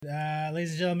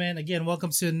Ladies and gentlemen, again, welcome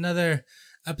to another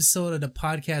episode of the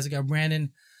podcast. I got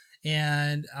Brandon,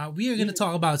 and we are going to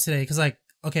talk about today because,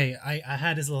 okay, I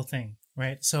had this little thing,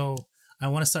 right? So I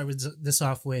want to start with this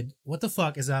off with what the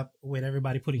fuck is up with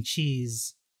everybody putting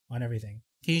cheese on everything?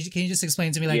 Can you just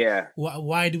explain to me,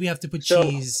 why do we have to put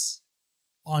cheese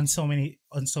on so many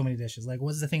dishes? Like,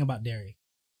 what's the thing about dairy?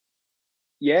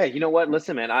 Yeah, you know what?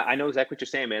 Listen, man, I know exactly what you're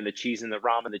saying, man. The cheese in the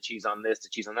ramen, the cheese on this, the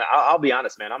cheese on that. I'll be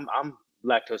honest, man. I'm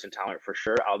lactose intolerant for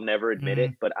sure. I'll never admit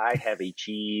it, but I have a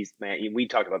cheese, man. We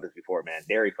talked about this before, man.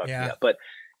 Dairy fucks me up. But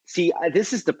see,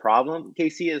 this is the problem,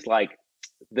 Casey, is like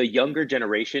the younger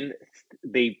generation,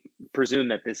 they presume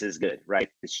that this is good, right?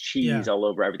 This cheese all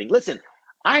over everything. Listen,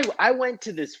 I went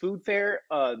to this food fair,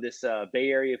 this Bay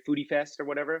Area Foodie Fest or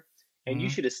whatever. And you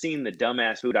should have seen the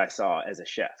dumbass food I saw as a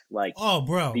chef. Like, oh,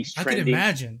 bro, these I trending, could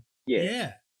imagine.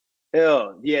 Yeah.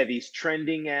 Oh, yeah. These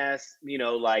trending ass,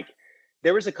 like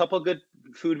there was a couple good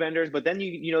food vendors, but then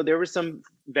there were some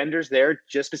vendors there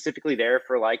just specifically there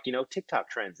for like, TikTok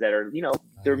trends that are,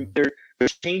 they're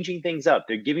changing things up.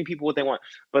 They're giving people what they want.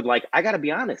 But like, I got to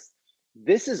be honest,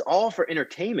 this is all for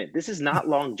entertainment. This is not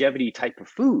longevity type of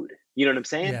food. You know what I'm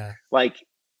saying? Yeah. Like,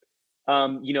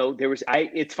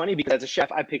 it's funny because as a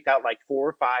chef, I picked out like 4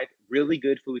 or 5 really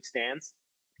good food stands.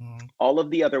 All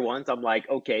of the other ones, I'm like,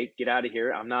 okay, get out of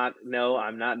here. I'm not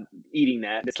eating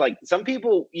that. It's like some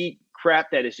people eat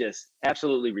crap that is just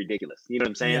absolutely ridiculous. You know what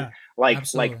I'm saying? Yeah, like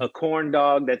absolutely. a corn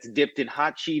dog that's dipped in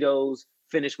hot Cheetos,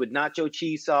 finished with nacho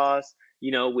cheese sauce,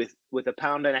 with a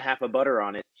pound and a half of butter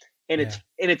on it. And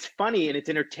it's funny and it's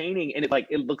entertaining and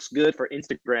it looks good for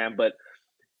Instagram, but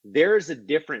there's a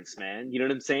difference, man. You know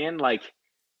what I'm saying? Like,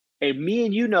 and me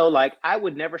and like, I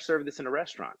would never serve this in a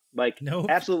restaurant. Like, nope.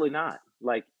 Absolutely not.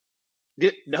 Like,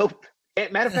 nope.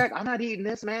 Matter of fact, I'm not eating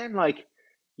this, man. Like,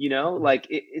 like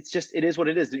it's just, it is what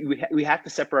it is. We have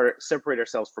to separate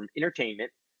ourselves from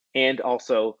entertainment and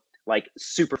also like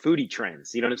super foodie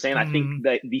trends. You know what I'm saying? I think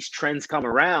that these trends come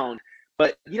around,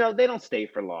 but they don't stay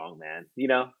for long, man.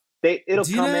 It'll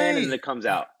come in and it comes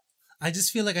out. I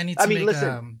just feel like I need to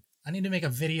I need to make a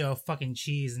video of fucking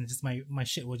cheese and just my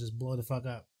shit will just blow the fuck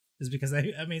up. It's because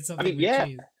I made something with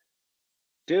cheese.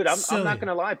 Dude, I'm not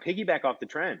gonna lie. Piggyback off the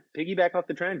trend.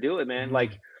 Do it, man.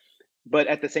 Like, but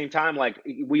at the same time, like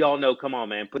we all know. Come on,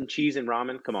 man. Putting cheese in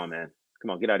ramen. Come on, man.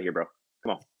 Come on, get out of here, bro.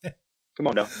 Come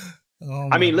on, no.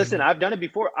 I mean, listen. I've done it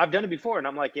before, and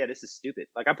I'm like, yeah, this is stupid.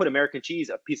 Like, I put a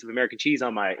piece of American cheese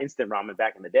on my instant ramen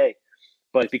back in the day,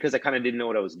 but because I kind of didn't know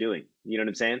what I was doing. You know what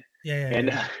I'm saying? Yeah. And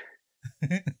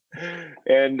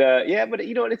but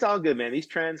it's all good, man. These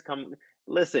trends come.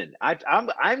 Listen, I'm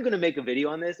gonna make a video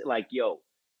on this. Like, yo,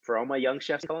 for all my young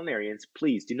chefs and culinarians,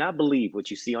 please do not believe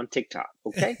what you see on TikTok.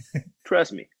 Okay,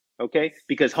 trust me. Okay,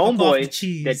 because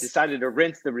homeboy that decided to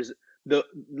rinse the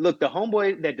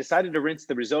homeboy that decided to rinse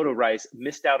the risotto rice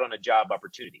missed out on a job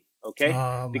opportunity. Okay,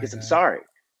 because I'm sorry.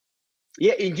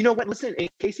 Yeah, and you know what? Listen,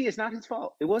 Casey, it's not his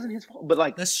fault. It wasn't his fault. But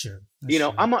like, that's true.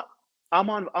 I'm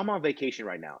on vacation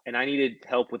right now, and I needed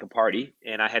help with a party,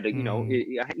 and I had to,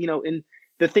 and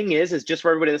the thing is just for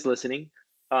everybody that's listening,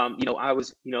 I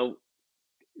was,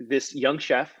 this young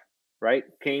chef, right,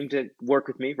 came to work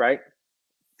with me, right?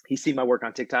 He's seen my work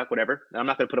on TikTok, whatever. I'm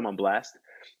not going to put him on blast,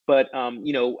 but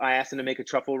I asked him to make a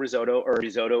truffle risotto or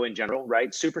risotto in general,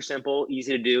 right? Super simple,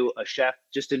 easy to do. A chef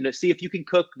just to see if you can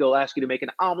cook. They'll ask you to make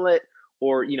an omelet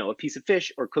or a piece of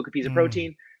fish or cook a piece of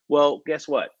protein. Well, guess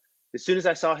what? As soon as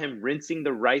I saw him rinsing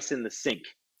the rice in the sink,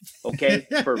 okay,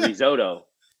 for risotto,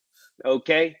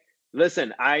 okay,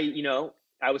 listen, I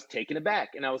was taken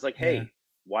aback and I was like, hey,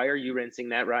 why are you rinsing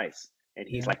that rice? And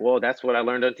he's like, well, that's what I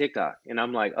learned on TikTok. And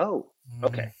I'm like, oh,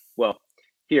 okay, well,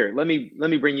 here, let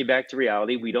me bring you back to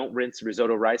reality. We don't rinse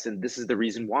risotto rice, and this is the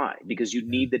reason why, because you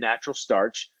need the natural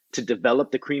starch to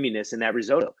develop the creaminess in that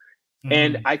risotto.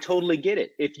 And I totally get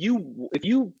it. If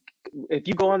you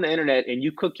go on the internet and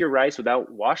you cook your rice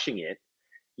without washing it,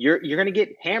 you're going to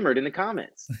get hammered in the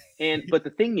comments. But the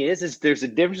thing is there's a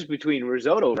difference between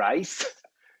risotto rice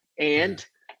and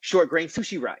short grain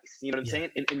sushi rice. You know what I'm saying?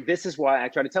 And this is why I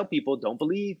try to tell people, don't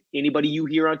believe anybody you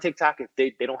hear on TikTok if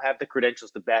they don't have the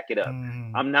credentials to back it up.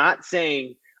 I'm not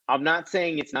saying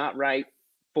it's not right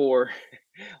for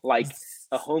like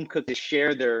a home cook to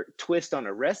share their twist on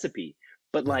a recipe.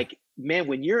 But like, man,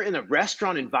 when you're in a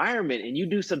restaurant environment and you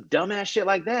do some dumbass shit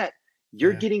like that,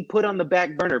 you're getting put on the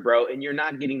back burner, bro, and you're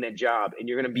not getting that job, and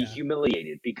you're going to be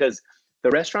humiliated because the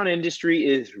restaurant industry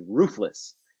is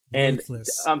ruthless. And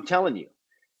I'm telling you,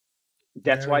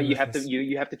 that's why you have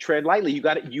to tread lightly.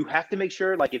 You have to make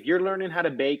sure, like, if you're learning how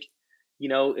to bake,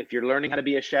 if you're learning how to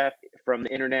be a chef from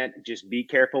the internet, just be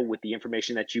careful with the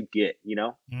information that you get,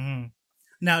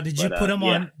 Now, did you put him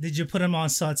yeah. on? Did you put him on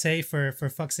saute for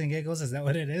fucks and giggles? Is that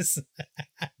what it is?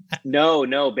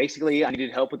 No. Basically, I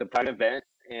needed help with the private event,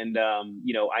 and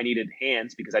I needed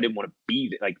hands because I didn't want to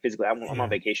be like physically. I'm on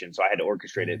vacation, so I had to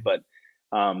orchestrate it. But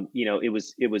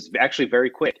it was actually very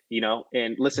quick.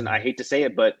 And listen, I hate to say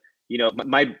it, but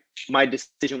my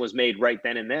decision was made right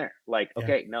then and there. Like,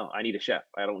 okay, no, I need a chef.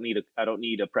 I don't need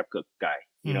a prep cook guy.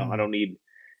 I don't need.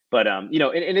 But and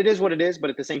it is what it is. But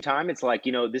at the same time, it's like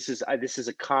this is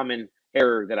a common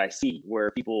error that I see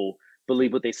where people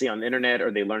believe what they see on the internet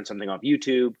or they learn something off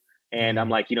YouTube. And I'm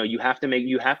like, you have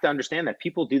to understand that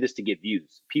people do this to get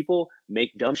views. People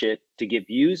make dumb shit to get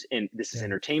views, and this is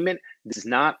entertainment. This is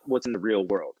not what's in the real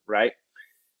world, right?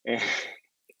 And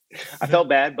I felt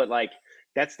bad, but like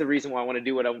that's the reason why I want to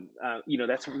do what I'm.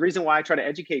 That's the reason why I try to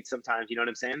educate sometimes. You know what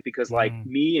I'm saying? Because like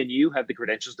me and you have the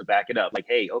credentials to back it up. Like,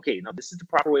 hey, okay, no, this is the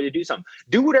proper way to do something.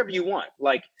 Do whatever you want.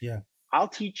 Like, I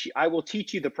will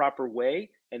teach you the proper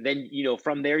way. And then,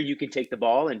 from there, you can take the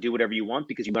ball and do whatever you want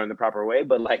because you learn the proper way.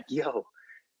 But like,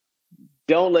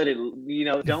 don't let it,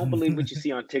 don't believe what you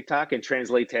see on TikTok and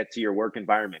translate that to your work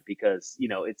environment because,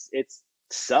 it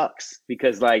sucks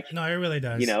because like, no, it really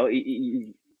does.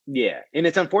 Yeah. And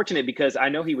it's unfortunate because I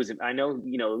know it was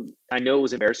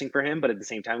embarrassing for him, but at the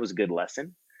same time, it was a good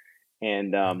lesson.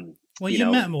 And, well,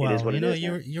 you meant well,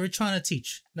 you were trying to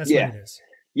teach. That's what it is.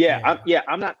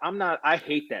 I'm not, I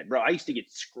hate that, bro. I used to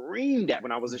get screamed at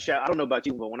when I was a chef. I don't know about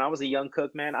you, but when I was a young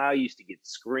cook, man, I used to get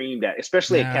screamed at,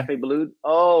 especially at Cafe Boulud.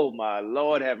 Oh my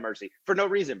Lord, have mercy. For no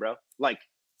reason, bro. Like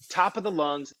top of the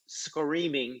lungs,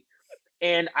 screaming.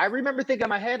 And I remember thinking in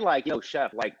my head, like, yo,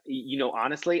 chef, like,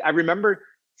 honestly, I remember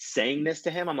saying this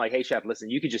to him. I'm like, hey, chef, listen,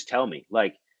 you could just tell me.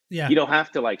 Like, you don't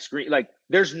have to like scream. Like,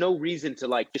 there's no reason to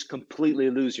like just completely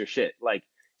lose your shit. Like,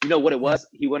 you know what it was?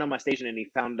 He went on my station and he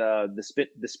found the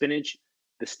spinach.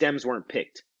 The stems weren't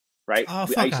picked, right? Oh,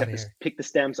 I used to have to pick the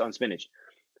stems on spinach.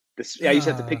 I used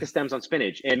to have to pick the stems on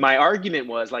spinach. And my argument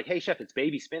was like, hey, chef, it's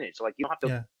baby spinach. Like, you don't have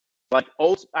to, like,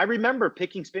 I remember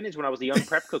picking spinach when I was a young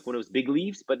prep cook when it was big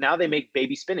leaves, but now they make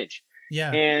baby spinach.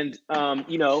 Yeah. And,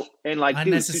 and like,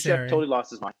 dude, sous chef totally lost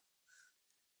his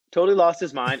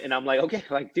mind. And I'm like, okay,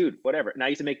 like, dude, whatever. And I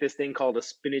used to make this thing called a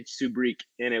spinach soubrique.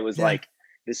 And it was like,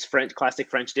 this classic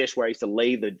French dish where I used to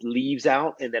lay the leaves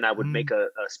out and then I would make a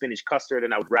spinach custard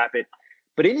and I would wrap it.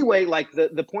 But anyway, like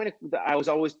the point I was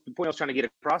trying to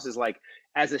get across is like,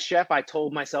 as a chef, I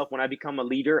told myself when I become a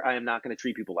leader, I am not going to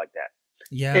treat people like that.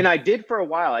 Yeah. And I did for a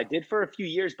while. I did for a few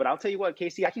years, but I'll tell you what,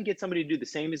 Casey, I can get somebody to do the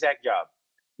same exact job.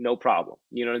 No problem.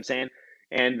 You know what I'm saying?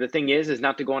 And the thing is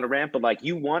not to go on a rant, but like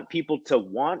you want people to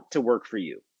want to work for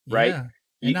you, right? Yeah.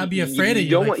 And not be afraid of you.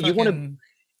 Don't want, you want to.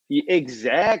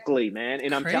 Exactly, man.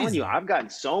 And I'm telling you, I've gotten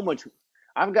so much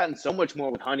more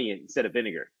with honey instead of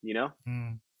vinegar,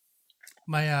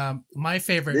 My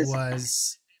favorite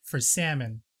was for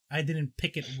salmon. I didn't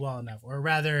pick it well enough, or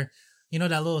rather, that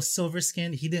little silver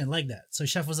skin, he didn't like that. So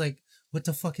chef was like, what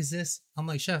the fuck is this? I'm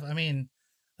like, chef, I mean,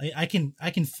 I can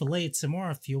fillet it some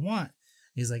more if you want.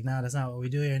 He's like, no, that's not what we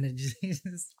do here. And it just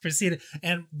proceeded.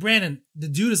 And Brandon, the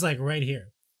dude is like right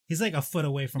here. He's like a foot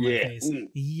away from my face,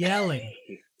 yelling.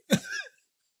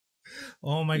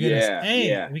 Oh my goodness.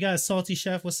 Hey, we got a Salty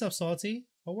Chef. What's up, Salty?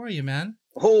 How are you, man?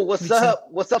 Oh, what's up?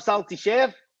 What's up, Salty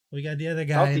Chef? We got the other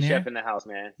guy Salty in Chef in the house,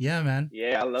 man. Yeah, man.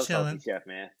 Yeah, I love Salty Chef,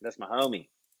 man. That's my homie.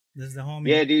 This is the homie.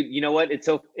 Yeah, dude. You know what? It's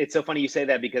so funny you say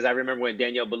that because I remember when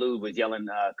Daniel Boulud was yelling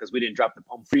because we didn't drop the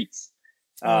pommes frites.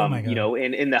 Oh my God.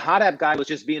 And the hot app guy was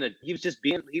just he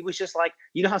was just like,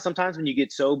 how sometimes when you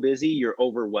get so busy, you're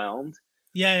overwhelmed.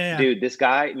 Yeah. Dude, this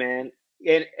guy, man.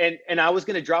 And I was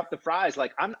gonna drop the fries.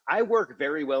 Like I work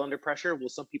very well under pressure. Well,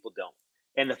 some people don't.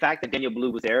 And the fact that Daniel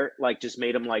Boulud was there, like, just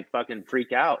made him like fucking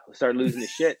freak out, start losing his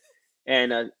shit.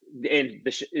 And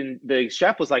the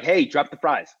chef was like, "Hey, drop the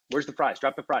fries. Where's the fries?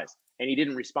 Drop the fries." And he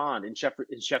didn't respond. And chef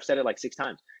said it like 6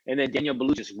 times. And then Daniel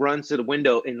Boulud just runs to the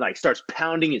window and like starts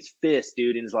pounding his fist,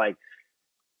 dude. And is like,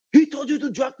 "He told you to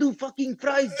drop the fucking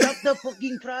fries. Drop the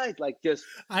fucking fries." Like, just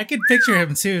I could picture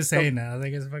him too saying that.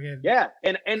 Like, it's fucking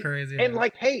and crazy. And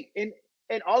like, hey,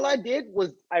 and all I did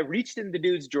was I reached in the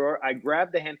dude's drawer, I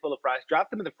grabbed a handful of fries,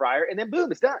 dropped them in the fryer, and then boom,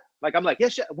 it's done. Like, I'm like,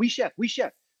 yes, chef, we chef.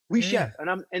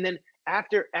 And then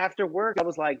after work, I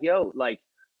was like, yo, like,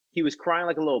 he was crying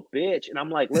like a little bitch, and I'm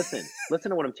like, listen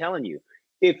to what I'm telling you.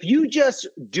 If you just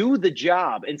do the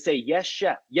job and say yes,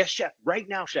 chef, right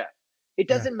now, chef. It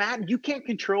doesn't matter. You can't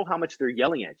control how much they're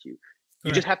yelling at you.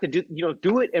 You just have to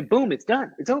do it, and boom, it's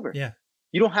done. It's over. Yeah.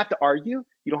 You don't have to argue.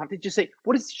 You don't have to just say,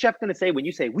 what is the chef going to say when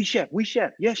you say, we chef,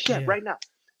 yes, chef, right now?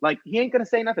 Like, he ain't going to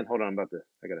say nothing. Hold on, I got to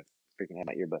freaking have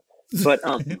my earbud. But,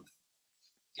 okay.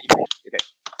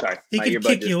 Sorry, He my could earbud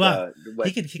kick just, you out. went.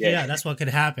 He could kick you out. That's what could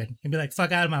happen. He'd be like,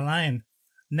 "Fuck out of my line."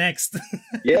 Next.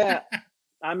 Yeah.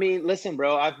 I mean, listen,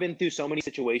 bro, I've been through so many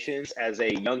situations as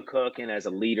a young cook and as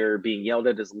a leader, being yelled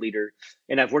at as a leader.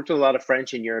 And I've worked with a lot of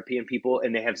French and European people,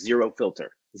 and they have zero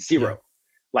filter, zero. Yeah.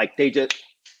 Like they just,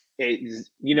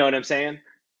 you know what I'm saying?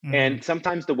 Mhm. And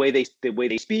sometimes the way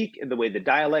they speak and the way the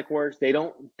dialect works, they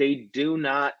do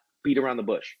not beat around the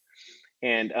bush.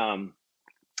 And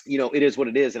you know, it is what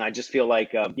it is. And I just feel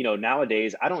like, you know,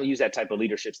 nowadays I don't use that type of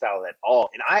leadership style at all.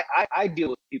 And I deal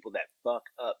with people that fuck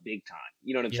up big time.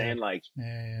 You know what I'm Yeah. saying? Like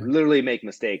Yeah. literally make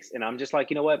mistakes. And I'm just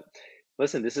like, you know what?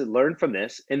 Listen, this is learn from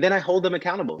this. And then I hold them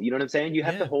accountable. You know what I'm saying? You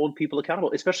have to Yeah. hold people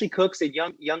accountable, especially cooks and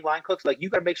young line cooks. Like you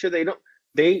got to make sure they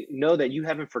know that you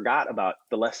haven't forgot about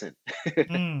the lesson.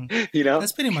 Mm. You know?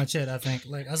 That's pretty much it. I think.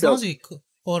 Like as So- long as you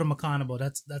hold them accountable,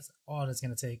 that's all that's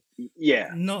gonna take.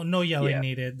 Yeah. No yelling Yeah.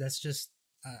 needed. That's just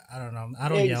I don't know. I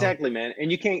don't Yeah, yell. exactly, man.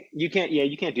 And you can't do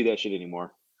that shit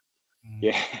anymore. Mm.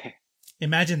 Yeah.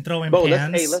 Imagine throwing Bo,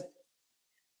 pans. let's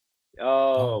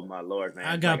oh my lord, man.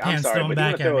 I got I'm pans sorry, thrown but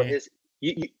back you wanna at throw me.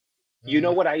 his you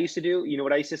know what I used to do? You know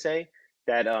what I used to say?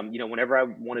 That you know, whenever I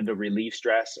wanted to relieve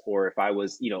stress or if I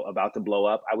was, you know, about to blow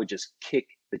up, I would just kick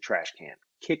the trash can.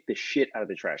 Kick the shit out of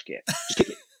the trash can. Just kick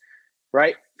it.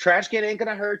 Right? Trash can ain't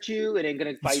gonna hurt you. It ain't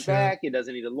gonna fight true. back. It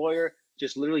doesn't need a lawyer.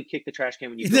 Just literally kick the trash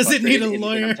can when you It feel doesn't need a frustrated, and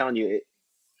lawyer. I'm telling you,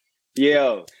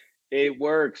 yo, it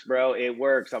works, bro. It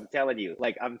works. I'm telling you.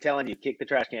 Like I'm telling you, kick the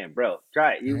trash can, bro.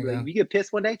 Try it. There you go. You get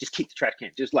pissed one day, just kick the trash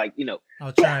can. Just like, you know,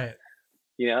 I'll try it.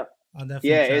 you know. I'll definitely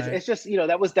Yeah, try it's just, you know,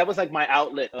 that was like my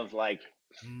outlet of like,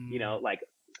 you know, like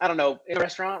I don't know, in a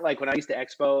restaurant, like when I used to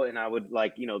expo and I would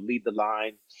like, you know, lead the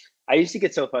line, I used to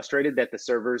get so frustrated that the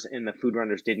servers and the food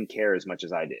runners didn't care as much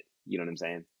as I did. You know what I'm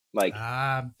saying? Like,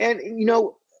 and you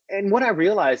know, and what I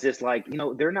realized is like, you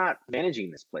know, they're not managing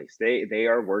this place. They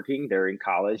are working, they're in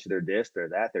college, they're this, they're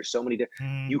that. There's so many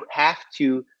different, you have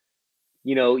to,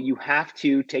 you know, you have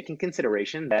to take in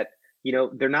consideration that, you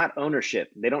know, they're not ownership.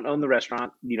 They don't own the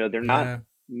restaurant. You know, they're not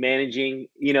managing,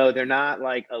 you know, they're not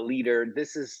like a leader.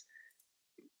 This is,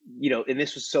 you know, and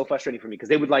this was so frustrating for me because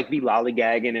they would like be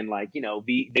lollygagging and like, you know,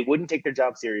 they wouldn't take their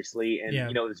job seriously. And,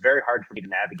 you know, it was very hard for me to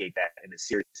navigate that in a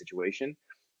serious situation,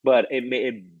 but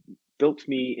it built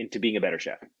me into being a better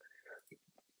chef.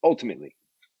 Ultimately.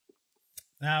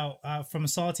 Now, from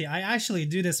Salty, I actually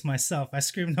do this myself. I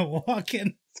scream no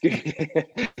walking.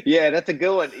 Yeah, that's a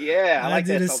good one. Yeah, I like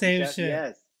do that. the same shit.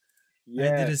 Yes.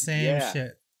 I do the same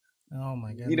shit. Oh my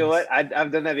goodness. You know what?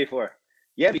 I've done that before.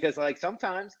 Yeah, because like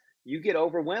sometimes you get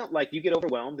overwhelmed. Like you get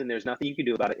overwhelmed, and there's nothing you can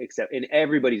do about it except. And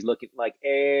everybody's looking. Like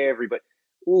everybody.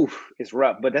 Oof, it's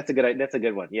rough. But that's a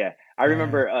good one. Yeah, I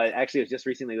remember. Actually, it was just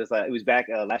recently. It was back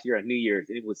last year on New Year's.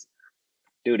 And it was,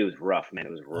 dude. It was rough, man.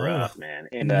 It was rough, man.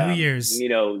 And New Year's. You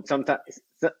know,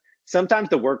 sometimes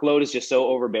the workload is just so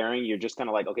overbearing. You're just kind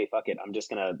of like, okay, fuck it. I'm just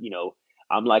gonna, you know,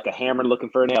 I'm like a hammer looking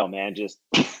for a nail, man. Just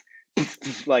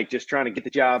like just trying to get the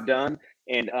job done.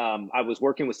 And I was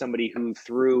working with somebody who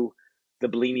threw the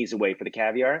blinis away for the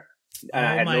caviar. And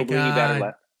I had no blini batter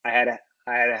left. I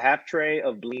had a half tray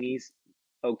of blinis.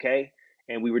 Okay.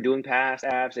 And we were doing past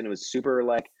abs and it was super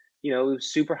like, you know, it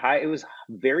was super high. It was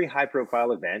very high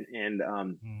profile event. And,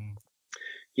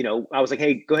 you know, I was like,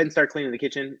 hey, go ahead and start cleaning the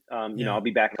kitchen. You know, I'll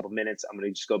be back in a couple minutes. I'm going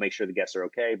to just go make sure the guests are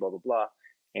okay, blah, blah, blah.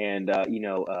 And, you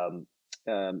know,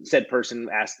 said person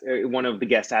asked, one of the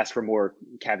guests asked for more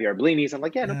caviar blinis. I'm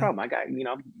like, yeah, no problem. I got, you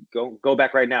know, go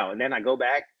back right now. And then I go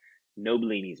back, no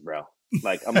blinis, bro.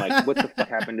 Like, I'm like, what the fuck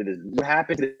happened to this? What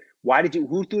happened to this?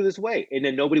 Who threw this away? And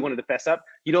then nobody wanted to fess up.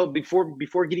 You know, before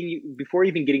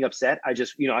even getting upset, I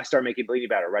just, you know, I start making blini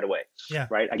batter right away. Yeah.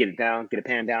 Right. I get it down, get a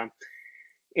pan down.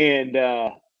 And,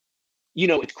 you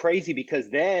know, it's crazy because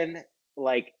then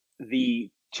like the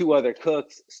two other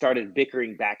cooks started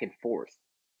bickering back and forth.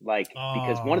 Like,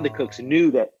 because one of the cooks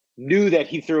knew that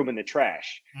he threw them in the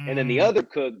trash. And then the other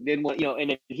cook didn't want, you know,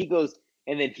 and then he goes,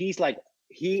 and then he's like,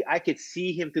 I could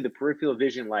see him through the peripheral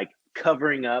vision, like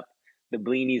covering up the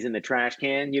blinis in the trash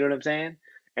can. You know what I'm saying?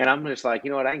 And I'm just like,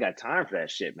 you know what? I ain't got time for that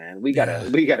shit, man. We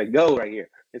gotta go right here.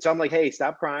 And so I'm like, hey,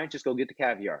 stop crying. Just go get the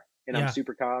caviar. And I'm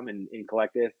super calm and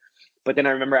collective. But then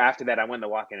I remember after that, I went to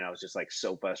walk in and I was just like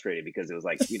so frustrated because it was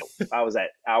like, you know, I was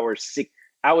at hour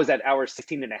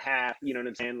 16 and a half. You know what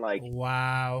I'm saying? Like,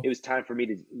 wow. It was time for me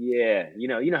to, you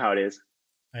know how it is.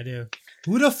 I do.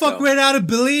 Who the fuck ran out of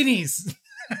blinis?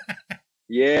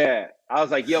 Yeah. I was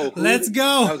like, yo, let's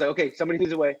go. I was like, okay, somebody threw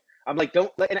it away. I'm like,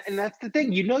 don't, and that's the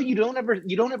thing, you know, you don't ever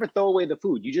throw away the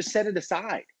food. You just set it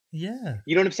aside. Yeah.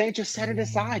 You know what I'm saying? Just set it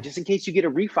aside just in case you get a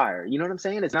refire. You know what I'm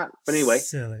saying? It's not, but anyway,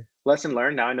 silly. Lesson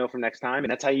learned. Now I know from next time.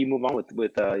 And that's how you move on with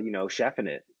you know, chefing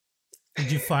it.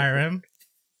 Did you fire him?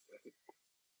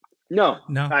 No,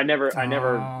 No. I never worked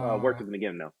Oh. with him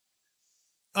again. No.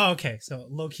 Oh, okay. So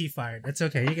low key fired. That's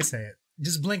okay. You can say it.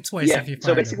 Just blink twice Yeah. if you So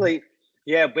fired him. basically,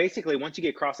 yeah, basically, once you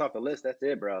get crossed off the list, that's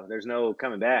it, bro. There's no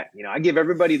coming back. I give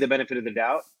everybody the benefit of the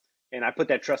doubt, and I put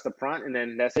that trust up front, and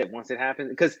then that's it. Once it happens,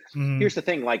 because Mm, here's the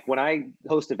thing: like when I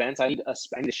host events, I need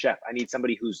a chef. I need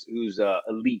somebody who's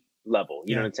elite level.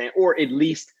 You know yeah. what I'm saying? Or at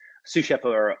least sous chef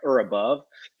or above.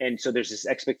 And so there's this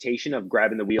expectation of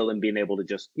grabbing the wheel and being able to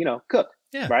just cook,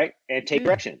 Yeah. right, and take Yeah.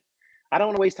 direction. I don't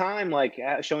want to waste time like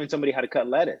showing somebody how to cut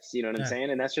lettuce. You know what I'm Yeah. saying?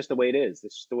 And that's just the way it is.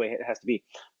 It's just the way it has to be.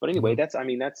 But anyway, Mhm. that's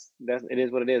it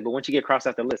is what it is. But once you get crossed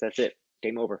off the list, that's it.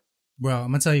 Game over. Bro,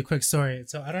 I'm gonna tell you a quick story.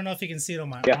 So I don't know if you can see it on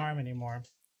my Yeah. arm anymore.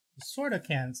 Sort of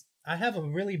can. I have a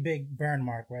really big burn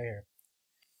mark right here.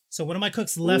 So one of my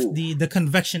cooks left Ooh. the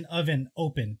convection oven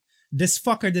open. This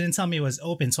fucker didn't tell me it was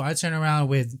open, so I turned around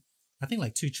with I think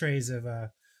like 2 trays of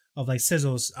like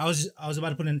sizzles. I was about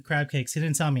to put in crab cakes. He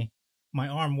didn't tell me. My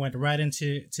arm went right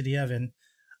into the oven.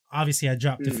 Obviously, I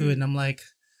dropped the food, and I'm like,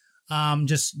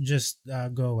 just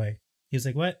go away. He was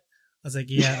like, what? I was like,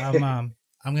 yeah,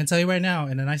 I'm gonna tell you right now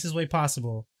in the nicest way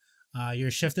possible.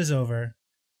 Your shift is over.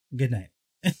 Good night.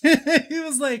 He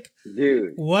was like,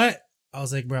 Dude. what? I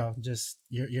was like, bro, just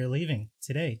you're leaving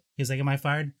today. He was like, am I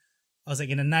fired? I was like,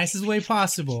 in the nicest way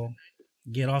possible,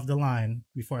 get off the line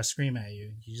before I scream at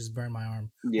you. You just burned my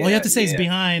arm. All you have to say is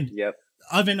behind Yep.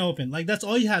 oven open. Like that's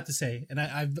all you have to say. And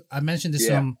I mentioned this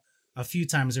to Yeah. him a few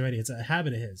times already. It's a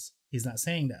habit of his. He's not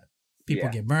saying that. People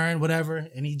Yeah. get burned, whatever,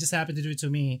 and he just happened to do it to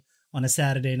me on a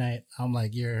Saturday night. I'm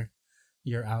like, you're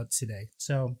out today.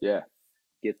 So Yeah.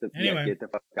 Get the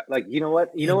fuck out. Like, you know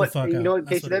what? Get the fuck out. That's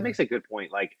Casey, what that it makes a good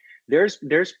point. Like there's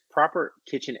proper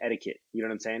kitchen etiquette. You know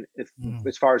what I'm saying? Mm.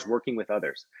 As far as working with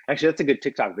others. Actually, that's a good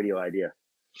TikTok video idea.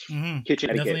 Mhm. Kitchen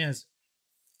It etiquette. definitely is.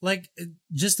 Like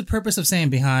just the purpose of saying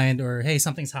behind or hey,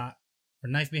 something's hot or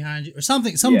knife behind you or some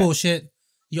Yeah. bullshit.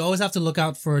 You always have to look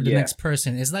out for the Yeah. next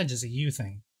person. It's not just a you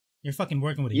thing. You're fucking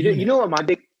working with a You unit. know what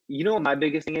my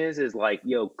biggest thing is like,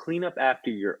 yo, clean up after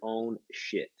your own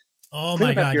shit. Oh Clean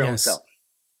my up after god, your own yes. self.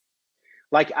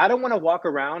 Like I don't want to walk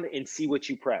around and see what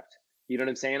you prepped. You know what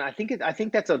I'm saying? I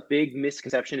think that's a big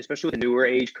misconception, especially with the newer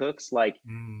age cooks. Like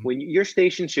Mm. when your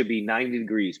station should be 90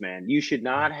 degrees, man. You should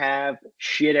not have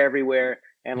shit everywhere.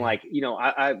 And Yeah. like,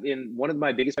 I in one of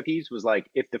my biggest pet peeves was like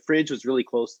if the fridge was really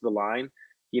close to the line,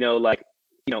 like,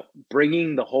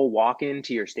 bringing the whole walk-in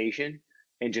to your station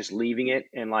and just leaving it.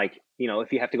 And like,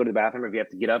 if you have to go to the bathroom, or if you have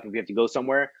to get up, if you have to go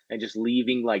somewhere, and just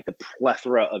leaving like the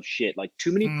plethora of shit, like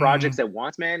too many projects at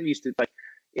once, man. Used to like,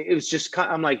 it was just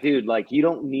I'm like, dude, like you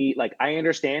don't need, like, I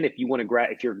understand if you want to grab,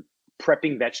 if you're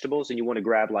prepping vegetables and you want to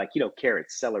grab like,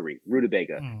 carrots, celery,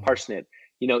 rutabaga, Mm. parsnip,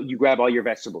 you grab all your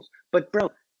vegetables. But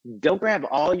bro, don't grab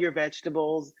all your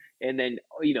vegetables and then,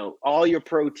 all your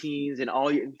proteins and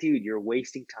dude, you're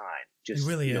wasting time. Just, It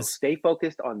really is. stay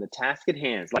focused on the task at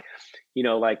hand. Like,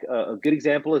 like a good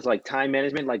example is like time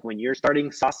management. Like when you're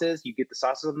starting sauces, you get the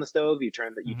sauces on the stove, you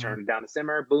turn it down to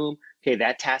simmer, boom. Okay,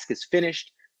 that task is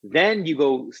finished. Then you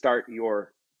go start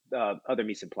your other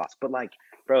mise en place. But like,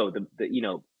 bro,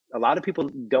 a lot of people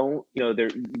don't,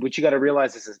 what you got to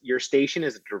realize is your station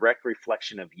is a direct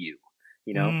reflection of you,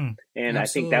 Mm. and I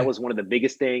think Absolutely. that was one of the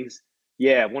biggest things.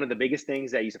 Yeah, one of the biggest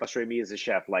things that used to frustrate me as a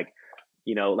chef. Like,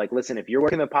 like, listen, if you're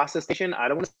working the pasta station, I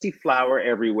don't want to see flour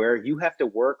everywhere. You have to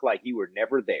work like you were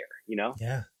never there,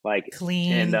 Yeah. like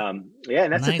Clean. And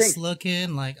and that's nice the thing,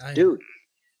 looking. Like dude.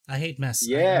 I hate mess.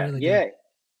 I Yeah, really yeah. do.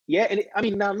 Yeah, and I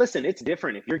mean, now listen, it's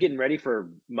different if you're getting ready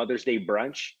for Mother's Day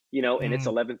brunch, and it's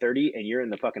 11:30 and you're in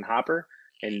the fucking hopper,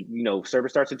 and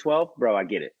service starts at 12, bro. I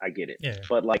get it, Yeah.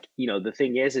 But like, the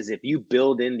thing is if you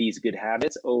build in these good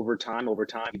habits over time,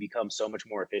 you become so much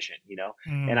more efficient,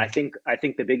 And I think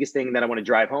the biggest thing that I want to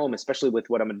drive home, especially with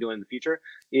what I'm going to do in the future,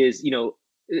 is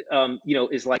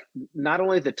is like not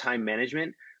only the time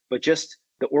management, but just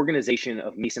the organization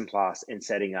of mise en place and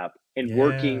setting up and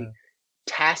working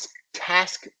task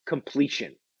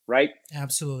completion, right?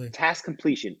 Absolutely. Task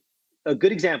completion. A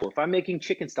good example, if I'm making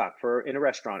chicken stock in a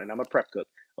restaurant and I'm a prep cook,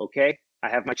 okay, I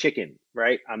have my chicken,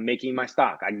 right? I'm making my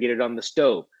stock. I get it on the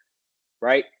stove,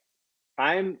 right?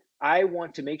 I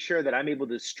want to make sure that I'm able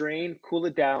to strain, cool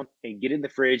it down, and get in the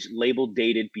fridge, labeled,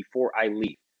 dated before I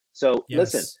leave. So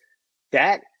listen,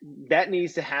 that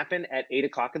needs to happen at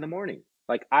 8:00 in the morning.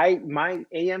 Like my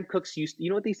AM cooks you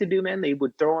know what they used to do, man? They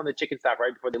would throw on the chicken stock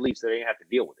right before they leave so they didn't have to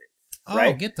deal with it.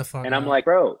 Right? Oh, get the fuck and I'm out. like,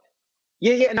 bro,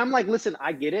 yeah. And I'm like, listen,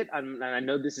 I get it. And I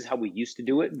know this is how we used to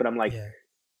do it, but I'm like,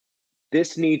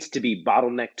 this needs to be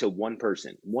bottlenecked to one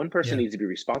person. One person needs to be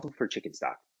responsible for chicken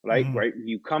stock, right? Right.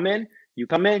 You come in,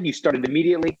 you start it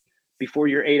immediately. before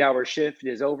your 8 hour shift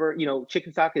is over.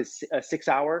 Chicken stock is a 6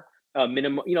 hour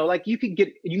minimum. Like you can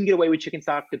get away with chicken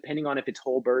stock depending on if it's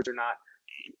whole birds or not.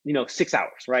 6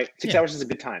 hours, right? 6 hours is a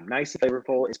good time. Nice,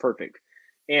 flavorful, it's perfect.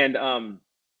 And I'm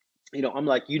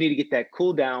like, you need to get that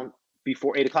cool down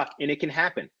before 8 o'clock, and it can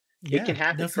happen. Yeah, It can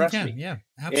happen. definitely Trust can. me. Yeah,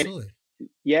 And absolutely.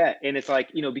 yeah, and it's like,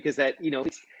 because that,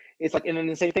 it's like, and then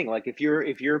the same thing, like if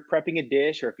you're prepping a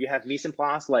dish or if you have mise en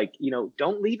place, like,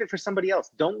 don't leave it for somebody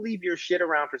else. Don't leave your shit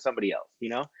around for somebody else.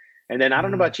 And then I don't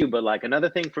know Mm. about you, but like another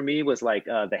thing for me was like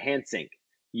the hand sink,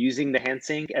 using the hand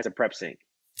sink as a prep sink.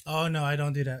 Oh no, I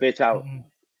don't do that. Bitch, Mm-mm.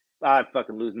 I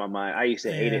fucking lose my mind. I used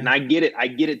to hate it. Yeah, And I get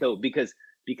it though, because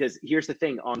here's the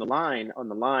thing, on the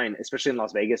line, especially in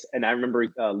Las Vegas, and I remember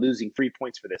losing 3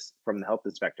 points for this from the health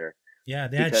inspector yeah.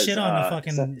 They had because shit on the so,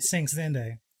 fucking sinks, didn't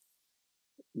they?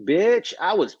 bitch,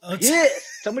 I was Okay.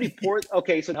 pissed. Somebody poured.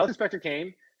 Okay, so the health inspector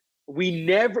came. We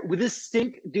never, with this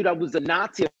sink, dude. I was a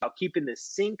Nazi about keeping the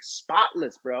sink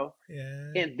spotless, bro.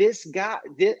 Yeah. And this guy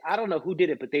did. I don't know who did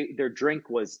it, but their drink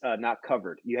was not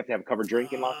covered. You have to have a covered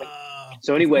drink in Las Vegas.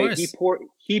 So Of anyway, course.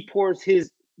 he pours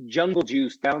his jungle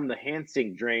juice down the hand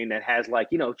sink drain that has like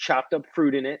chopped up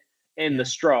fruit in it and Yeah. the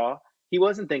straw. They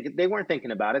weren't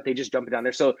thinking about it. They just dump it down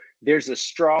there. So there's a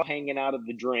straw hanging out of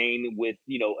the drain with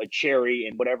a cherry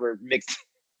and whatever mixed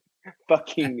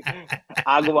fucking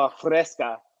agua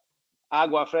fresca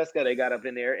they got up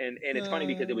in there. And it's funny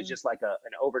because it was just like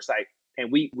an oversight.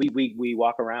 And we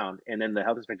walk around, and then the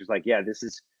health inspector's like, yeah, this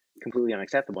is completely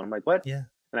unacceptable. I'm like, what? Yeah.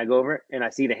 And I go over and I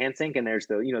see the hand sink, and there's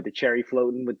the cherry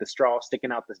floating with the straw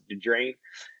sticking out the drain.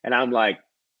 And I'm like,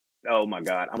 oh my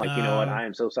God. I'm like, you know what? I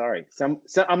am so sorry.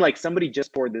 I'm like, somebody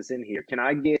just poured this in here. Can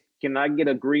I get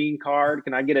a green card?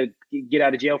 Can I get a get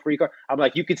out of jail free card? I'm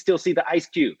like, you can still see the ice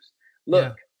cubes.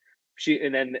 Look. Yeah.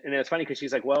 And then it's funny because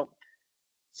she's like, well,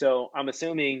 so I'm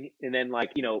assuming, and then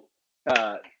like,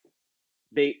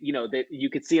 they you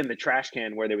could see in the trash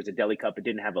can where there was a deli cup, it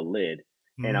didn't have a lid.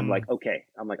 And I'm like, okay.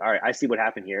 I'm like, all right, I see what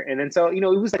happened here. And then so, it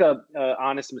was like a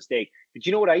honest mistake. But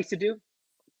you know what I used to do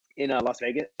in Las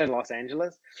Vegas and Los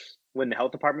Angeles? When the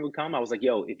health department would come, I was like,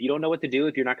 yo, if you don't know what to do,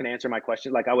 if you're not going to answer my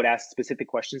question, like I would ask specific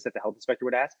questions that the health inspector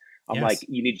would ask. I'm like,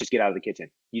 you need to just get out of the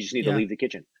kitchen. You just need to leave the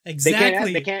kitchen.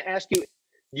 Exactly. They can't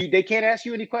ask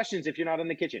you any questions if you're not in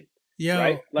the kitchen. Yo,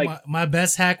 right? Like my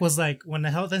best hack was like when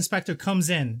the health inspector comes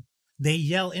in, they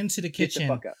yell into the kitchen. Get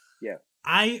the fuck up. Yeah.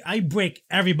 I break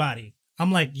everybody.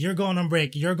 I'm like, you're going on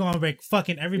break. You're going on break.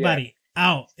 Fucking everybody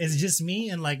out. It's just me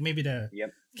and like maybe the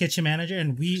kitchen manager,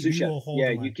 and we will hold. Yeah,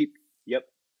 you keep. Yep.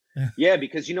 Yeah,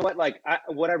 because you know what? Like,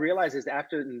 what I realized is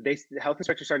after the health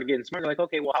inspector started getting smarter, like,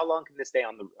 okay, well, how long can this stay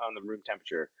on the room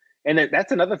temperature? And then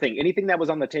that's another thing. Anything that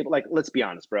was on the table, like, let's be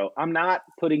honest, bro. I'm not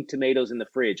putting tomatoes in the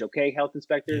fridge, okay, health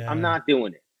inspector? Yeah. I'm not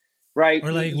doing it, right?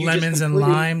 Or like lemons and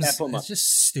limes. It's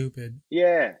just stupid.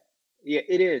 Yeah,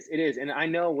 it is. And I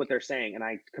know what they're saying, and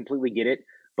I completely get it.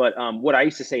 But what I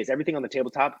used to say is everything on the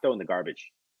tabletop, throw in the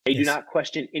garbage. They do not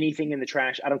question anything in the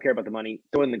trash. I don't care about the money.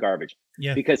 Throw in the garbage.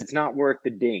 Yeah. Because it's not worth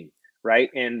the ding, right?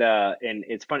 And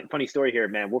it's funny story here,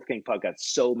 man. Wolfgang Puck got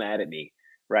so mad at me,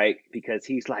 right? Because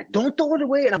he's like, don't throw it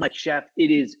away. And I'm like, chef,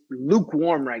 it is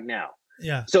lukewarm right now.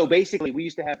 Yeah. So basically we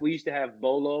used to have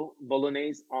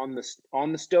bolognese on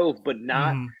the stove, but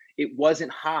not it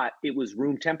wasn't hot. It was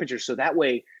room temperature. So that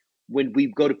way when we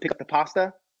go to pick up the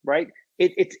pasta, right?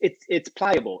 It's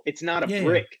pliable. It's not a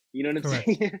brick. You know what I'm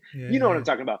saying? You know what I'm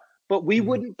talking about. But we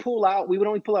wouldn't pull out. We would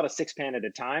only pull out a 6-pan at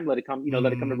a time. Let it come.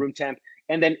 Let it come to room temp.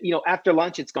 And then after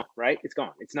lunch, it's gone. Right? It's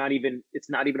gone. It's not even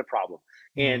a problem.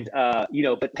 And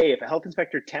but hey, if a health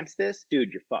inspector temps this, dude,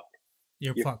 you're fucked.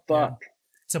 You're fucked. Yeah.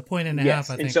 It's a point and a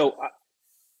half. I think. And so,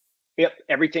 yep,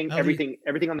 everything on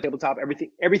the tabletop,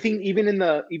 everything, even in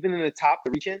the top,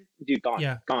 the reach in, dude, gone.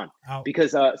 Yeah. Gone. Out.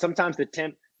 Because sometimes the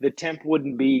temp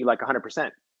wouldn't be like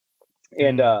 100%.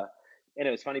 And it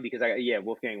was funny because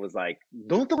Wolfgang was like,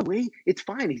 don't throw it away. It's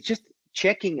fine. He's just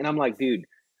checking. And I'm like, dude,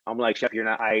 chef,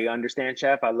 I understand,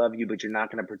 chef. I love you, but you're not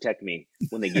going to protect me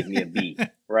when they give me a B,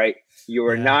 right? You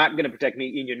are not going to protect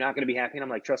me and you're not going to be happy. And I'm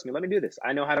like, trust me, let me do this.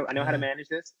 I know how to manage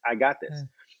this. I got this.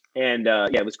 And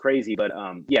it was crazy. But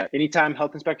anytime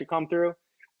health inspector come through,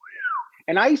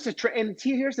 and I used to train, and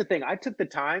here's the thing. I took the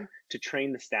time to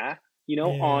train the staff,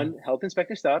 on health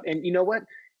inspector stuff. And you know what?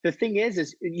 The thing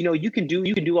is you can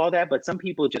do all that, but some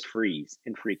people just freeze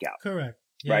and freak out. Correct.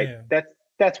 Yeah, right. Yeah.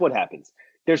 That's what happens.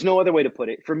 There's no other way to put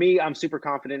it. For me, I'm super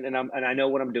confident and I know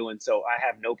what I'm doing. So I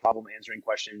have no problem answering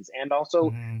questions and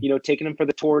also, taking them for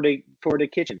the tour to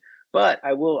kitchen. But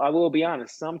I will be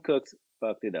honest, some cooks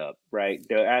fucked it up, right?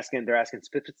 They're asking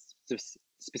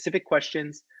specific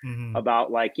questions Mm-hmm.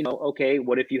 about, like, okay,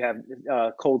 what if you have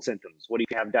cold symptoms? What if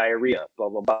you have diarrhea? Blah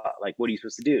blah blah. Like, what are you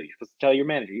supposed to do? You're supposed to tell your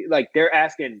manager. Like, they're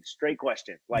asking straight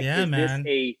questions. Like, Yeah, is this man.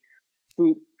 a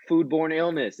foodborne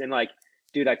illness? And like,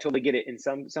 dude, I totally get it. And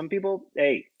some people,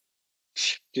 hey,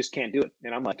 just can't do it.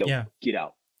 And I'm like, yo, Yeah. get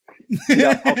out. Get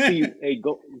out. I'll see you. Hey,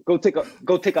 go take a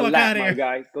Fuck lap, outta my here.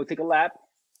 guy. Go take a lap.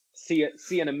 See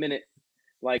you in a minute.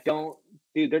 Like, don't,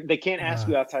 dude. They can't ask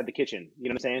you outside the kitchen. You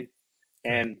know what I'm saying?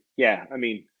 And yeah, I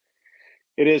mean,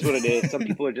 it is what it is. Some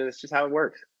people are just how it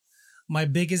works. My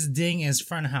biggest ding is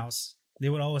front house. They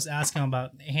would always ask him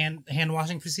about hand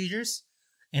washing procedures,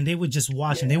 and they would just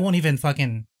watch him. They won't even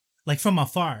fucking, like, from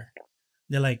afar.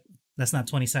 They're like, that's not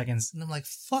 20 seconds. And I'm like,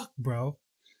 fuck, bro.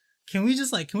 Can we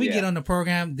get on the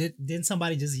program? Didn't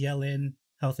somebody just yell in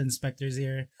health inspectors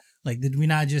here? Like, did we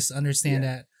not just understand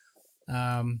that?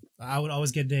 I would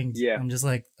always get dinged. Yeah. I'm just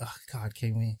like, oh God,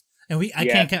 can we? And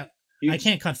I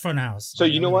can't cut front house. So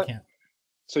like, you know what? Can't.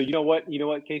 So you know what,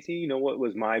 Casey? You know what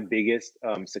was my biggest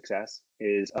success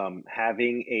is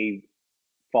having a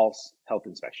false health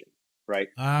inspection, right?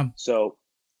 So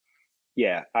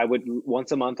yeah, I would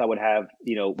once a month I would have,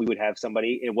 we would have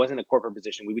somebody. It wasn't a corporate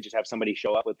position. We would just have somebody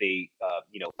show up with a,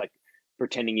 like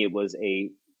pretending it was a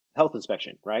health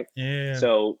inspection, right? Yeah.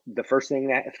 So the first thing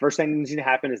that needs to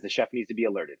happen is the chef needs to be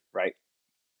alerted, right?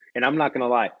 And I'm not gonna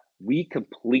lie, we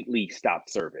completely stopped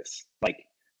service. Like,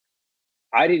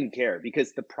 I didn't care,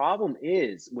 because the problem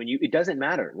is it doesn't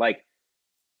matter. Like,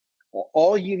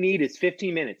 all you need is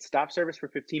 15 minutes. Stop service for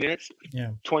 15 minutes.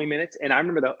 Yeah. 20 minutes. And I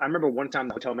remember one time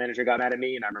the hotel manager got mad at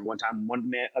me, and I remember one time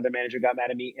other manager got mad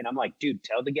at me, and I'm like, dude,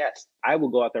 tell the guest I will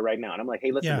go out there right now. And I'm like,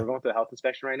 hey, listen, we're going through a health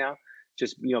inspection right now.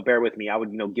 Just, bear with me. I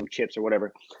would, give chips or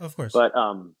whatever. Of course. But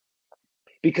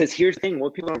because here's the thing,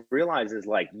 what people don't realize is,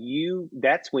 like,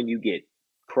 that's when you get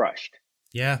crushed.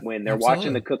 Yeah. When they're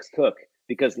watching the cooks cook.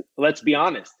 Because let's be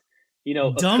honest,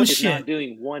 a cook is not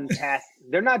doing one task.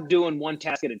 They're not doing one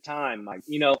task at a time. Like,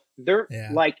 they're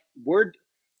like,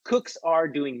 cooks are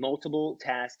doing multiple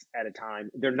tasks at a time.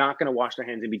 They're not going to wash their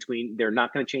hands in between. They're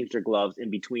not going to change their gloves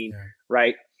in between. Yeah.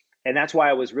 Right. And that's why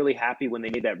I was really happy when they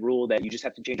made that rule that you just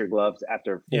have to change your gloves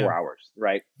after 4 hours.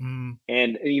 Right. Mm.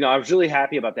 And, I was really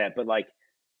happy about that. But, like,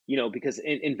 because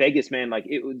in Vegas, man, like,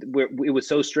 it was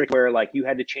so strict where, like, you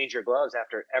had to change your gloves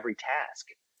after every task.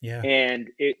 Yeah. And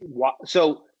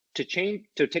so to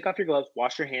take off your gloves,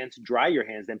 wash your hands, dry your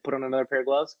hands, then put on another pair of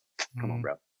gloves. Come on,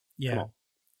 bro. Yeah. Come on.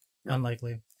 No.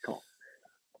 Unlikely. Come on.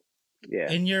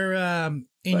 Yeah. In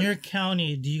your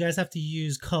county, do you guys have to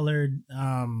use colored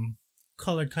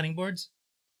cutting boards?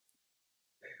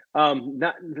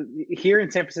 Not here in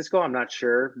San Francisco, I'm not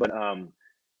sure, but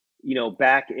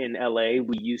back in LA,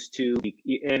 we used to,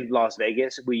 in Las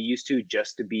Vegas, we used to,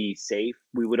 just to be safe,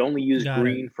 we would only use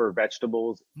green for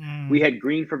vegetables. We had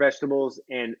green for vegetables,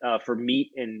 and for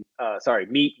meat, and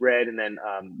meat red, and then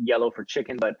yellow for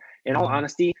chicken. But in all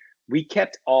honesty, we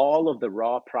kept all of the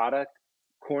raw product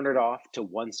cornered off to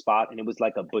one spot, and it was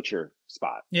like a butcher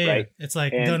spot. Yeah, right? It's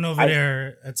like done over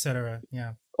there, etc.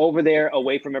 Yeah, over there,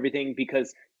 away from everything,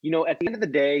 because at the end of the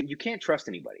day, you can't trust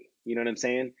anybody. You know what I'm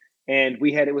saying? And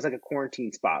it was like a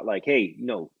quarantine spot. Like, hey,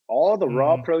 all the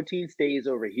raw protein stays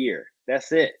over here.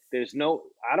 That's it.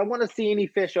 I don't want to see any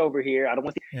fish over here. I don't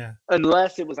want to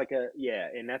unless it was like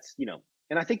and that's,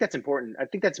 and I think that's important. I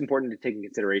think that's important to take in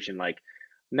consideration. Like,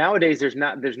 nowadays, there's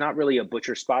not really a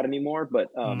butcher spot anymore, but,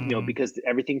 because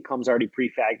everything comes already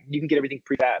prefab. You can get everything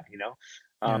prefab,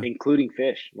 including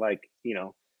fish. Like,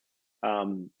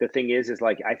 the thing is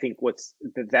like, I think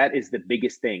that is the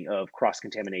biggest thing of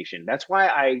cross-contamination. That's why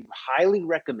I highly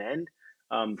recommend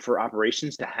for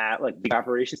operations to have, like, big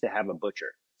operations, to have a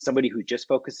butcher, somebody who just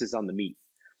focuses on the meat.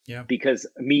 Yeah. Because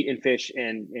meat and fish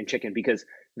and chicken, because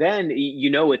then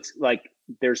it's like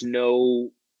there's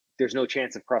no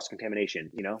chance of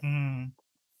cross-contamination.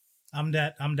 I'm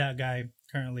that guy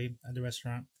currently at the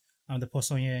restaurant. I'm the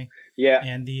poissonnier. Yeah.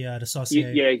 And the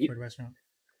saucier for the restaurant.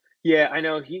 Yeah, I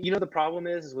know. The problem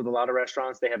is with a lot of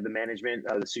restaurants, they have the management,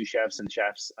 the sous chefs and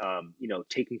chefs,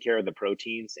 taking care of the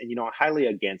proteins. And, I'm highly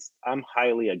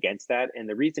against that. And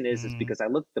the reason is because I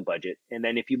look at the budget. And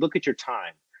then if you look at your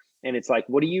time, and it's like,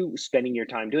 what are you spending your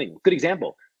time doing? Good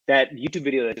example, that YouTube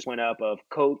video that just went up of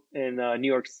Cote in New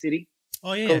York City.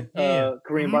 Oh, yeah. Cote,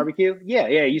 Korean barbecue. Yeah.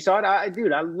 You saw it?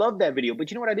 I love that video.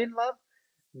 But you know what I didn't love?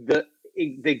 The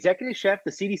executive chef,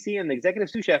 the CDC, and the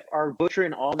executive sous chef are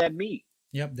butchering all that meat.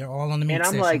 Yep, they're all on the meat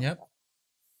station. And I'm like,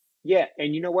 yeah,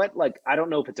 and you know what? Like, I don't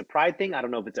know if it's a pride thing. I don't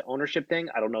know if it's an ownership thing.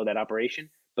 I don't know that operation,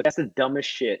 but that's the dumbest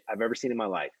shit I've ever seen in my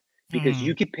life. Because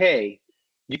you could pay,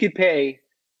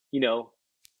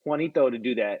 Juanito to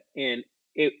do that, and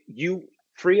you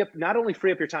not only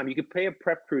free up your time, you could pay a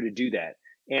prep crew to do that.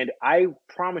 And I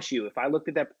promise you, if I looked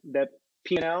at that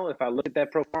P&L, if I looked at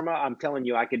that pro forma, I'm telling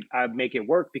you, I'd make it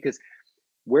work, because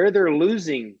where they're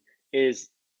losing is,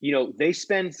 they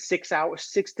spend 6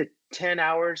 to 10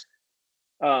 hours,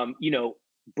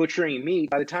 butchering meat.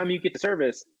 By the time you get to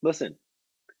service, listen,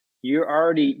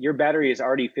 your battery is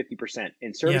already 50%.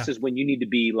 And service is when you need to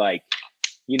be like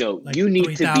you need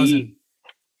 3, to be.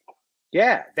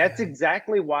 Yeah, that's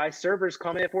exactly why servers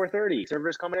come in at 4:30.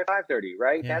 Servers come in at 5:30,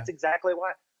 right? Yeah. That's exactly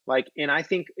why. And I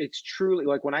think it's truly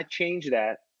when I change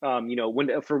that,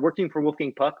 when for working for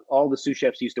Wolfgang Puck, all the sous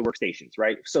chefs used to work stations,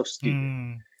 right? So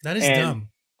stupid. That is dumb.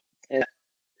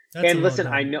 And listen,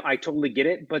 dumb. I know, I totally get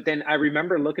it, but then I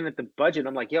remember looking at the budget.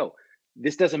 I'm like, yo,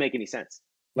 this doesn't make any sense.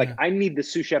 I need the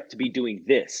sous chef to be doing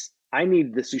this. I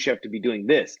need the sous chef to be doing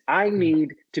this. I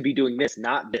need to be doing this,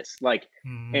 not this.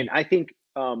 And I think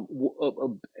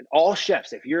all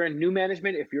chefs, if you're in new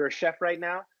management, if you're a chef right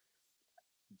now,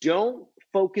 don't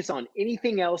focus on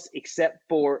anything else except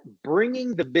for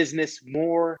bringing the business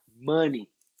more money.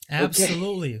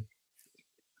 Absolutely. Okay?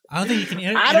 I don't think you can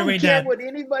iterate that. I don't care what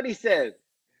anybody says.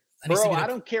 Bro, I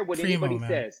don't care what anybody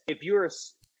says. If you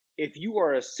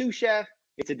are a sous chef,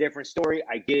 it's a different story.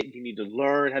 I get it. You need to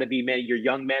learn how to be your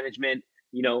young management,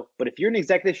 but if you're an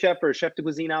executive chef or a chef de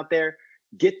cuisine out there,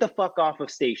 get the fuck off of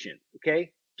station.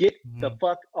 Okay. Get the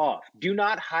fuck off. Do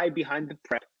not hide behind the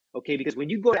prep. Okay. Because when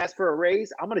you go to ask for a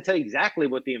raise, I'm going to tell you exactly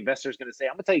what the investor is going to say.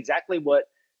 I'm going to tell you exactly what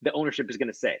the ownership is going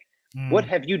to say. What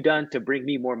have you done to bring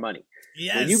me more money?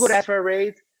 Yes. When you go to ask for a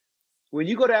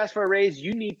raise,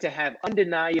 you need to have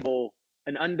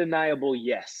an undeniable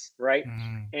yes. Right.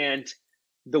 And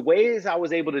the ways I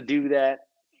was able to do that,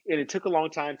 and it took a long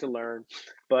time to learn,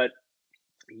 but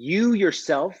you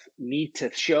yourself need to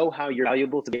show how you're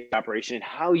valuable to the operation and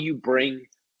how you bring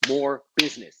more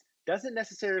business. Doesn't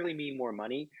necessarily mean more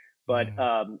money, but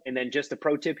and then just a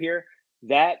pro tip here,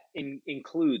 that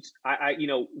includes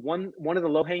one of the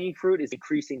low hanging fruit is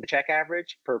increasing the check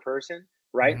average per person,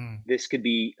 right? This could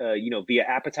be via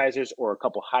appetizers or a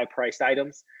couple high priced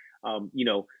items.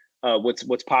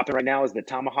 What's popping right now is the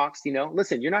tomahawks.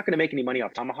 Listen, you're not going to make any money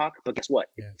off tomahawk, but guess what?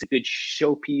 It's a good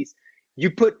showpiece. You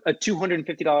put a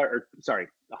 $180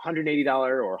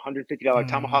 or $150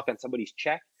 tomahawk on somebody's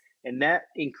check, and that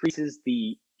increases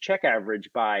the check average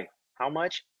by how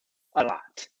much? A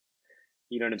lot.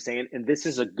 You know what I'm saying? And this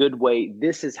is a good way.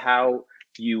 This is how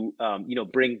you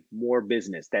bring more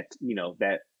business.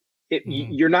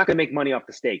 You're not going to make money off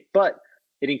the steak, but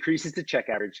it increases the check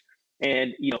average.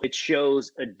 And, it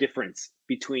shows a difference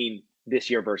between this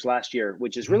year versus last year,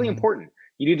 which is really important.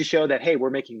 You need to show that, hey, we're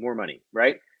making more money,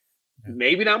 right? Yeah.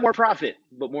 Maybe not more profit,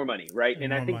 but more money, right?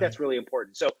 And I think that's really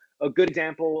important. So a good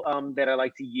example that I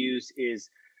like to use is,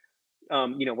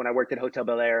 when I worked at Hotel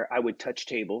Bel Air, I would touch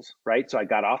tables, right? So I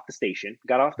got off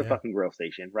the fucking grill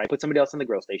station, right? Put somebody else on the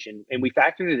grill station, and we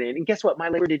factored it in. And guess what? My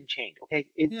labor didn't change. Okay,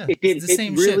 it didn't.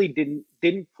 It really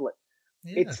didn't flip.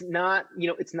 Yeah. It's not,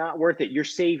 it's not worth it. You're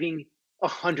saving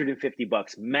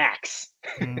 $150 max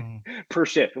per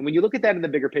shift. And when you look at that in the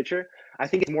bigger picture, I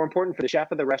think it's more important for the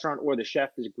chef of the restaurant or the chef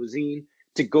of the cuisine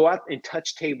to go out and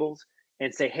touch tables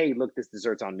and say, hey, look, this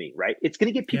dessert's on me, right? It's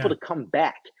going to get people to come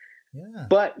back. Yeah.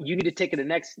 But you need to take it to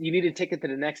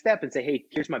the next step and say, hey,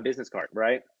 here's my business card,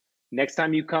 right? Next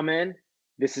time you come in,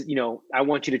 this is, I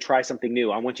want you to try something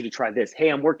new. I want you to try this. Hey,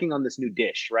 I'm working on this new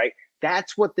dish, right?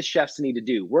 That's what the chefs need to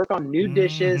do. Work on new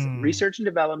dishes, research and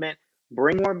development,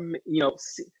 bring more,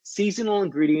 seasonal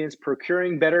ingredients,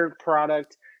 procuring better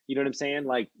product. You know what I'm saying?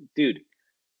 Dude,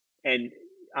 and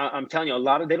I'm telling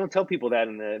you, they don't tell people that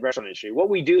in the restaurant industry. What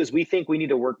we do is we think we need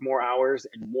to work more hours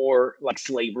and more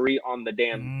slavery on the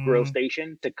damn grill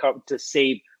station to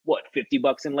save what,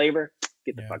 $50 in labor?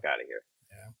 Get the fuck out of here.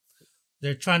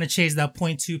 They're trying to chase that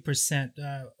 0.2%.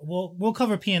 We'll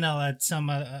cover P&L at some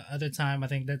other time. I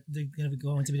think that they're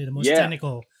going to be the most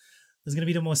technical. There's going to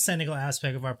be the most technical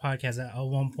aspect of our podcast at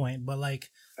one point. But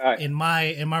in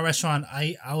my restaurant,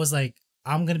 I was like,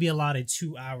 I'm going to be allotted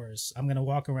 2 hours. I'm going to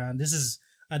walk around. This is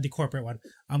the corporate one.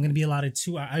 I'm going to be allotted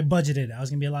 2 hours. I budgeted. I was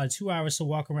going to be allotted 2 hours to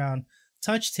walk around,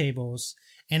 touch tables.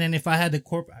 And then if I had the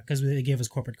because they gave us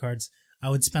corporate cards, I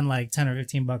would spend like $10 or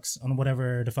 $15 on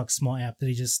whatever the fuck small app that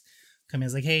he just come in.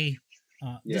 It's like, hey,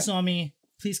 this on me.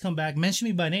 Please come back. Mention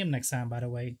me by name next time, by the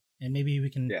way, and maybe we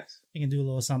can do a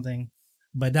little something.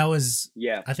 But that was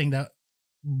I think that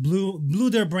blew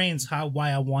their brains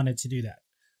why I wanted to do that.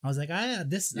 I was like, I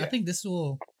think this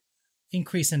will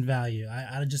increase in value.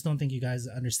 I just don't think you guys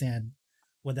understand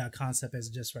what that concept is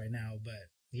just right now. But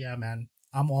yeah, man,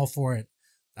 I'm all for it.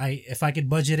 If I could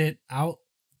budget it out,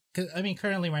 'cause, I mean,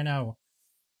 currently right now,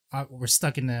 we're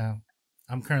stuck in the.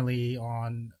 I'm currently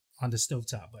on the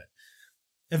stovetop, but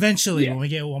eventually, Yeah. when we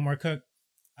get one more cook,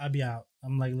 I'll be out.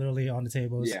 I'm like literally on the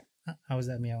tables. Yeah. How was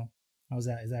that meal? How was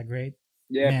that? Is that great?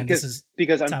 Yeah, Man, this is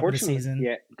because top of the unfortunately,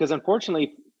 season.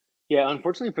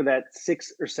 unfortunately for that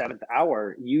 6th or 7th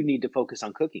hour, you need to focus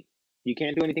on cooking. You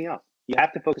can't do anything else. You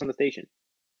have to focus on the station.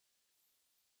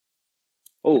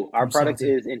 Oh, our I'm product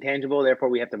salty. is intangible, therefore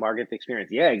we have to market the experience.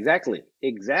 Yeah,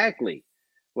 exactly.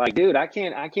 Like, dude, I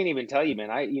can't even tell you, man.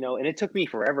 And it took me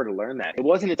forever to learn that. It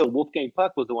wasn't until Wolfgang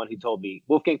Puck was the one who told me.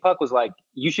 Wolfgang Puck was like,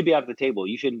 you should be out at the table.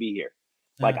 You shouldn't be here.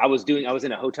 Like Yeah, I was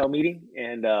in a hotel meeting,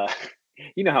 and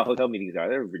you know how hotel meetings are.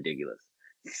 They're ridiculous,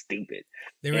 stupid.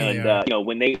 they really And are.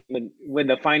 when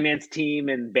the finance team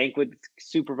and banquet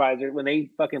supervisor, when they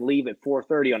fucking leave at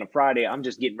 4:30 on a Friday, I'm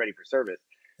just getting ready for service.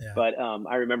 Yeah, But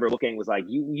I remember Wolfgang was like,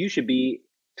 you should be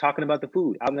talking about the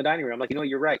food out in the dining room. I'm like,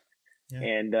 you're right. yeah,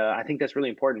 And I think that's really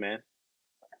important, man.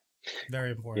 very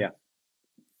Yeah. important.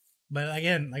 But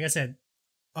again, like I said,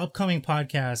 upcoming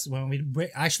podcast when we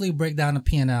actually break down the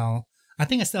P&L. I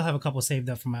think I still have a couple saved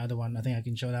up from my other one. I think I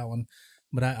can show that one,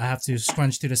 but I have to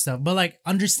scrunch through the stuff. But like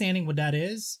understanding what that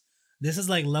is, this is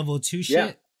like level 2 shit,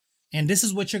 Yeah. and this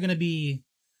is what you're gonna be.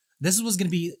 This is what's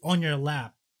gonna be on your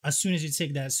lap as soon as you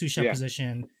take that sous chef Yeah.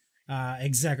 position,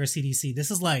 exec or CDC. This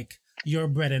is like your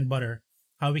bread and butter.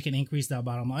 How we can increase that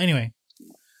bottom line. Anyway,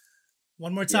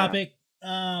 one more topic.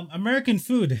 American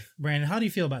food, Brandon. How do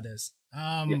you feel about this?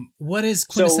 What is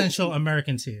quintessential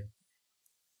American to you?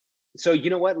 So you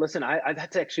know what? Listen, I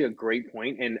that's actually a great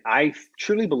point, and I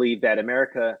truly believe that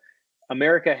America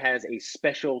has a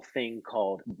special thing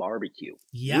called barbecue.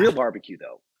 Yeah. Real barbecue,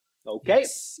 though. Okay,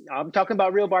 Yes. I'm talking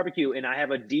about real barbecue, and I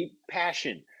have a deep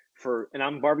passion and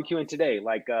I'm barbecuing today.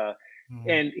 Like,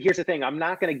 and here's the thing: I'm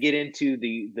not going to get into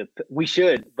we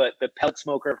should, but the pellet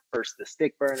smoker versus the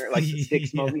stick burner, like the stick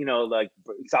smoke, Yeah. like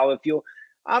solid fuel.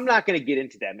 I'm not going to get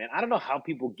into that, man. I don't know how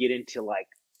people get into like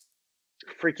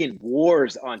freaking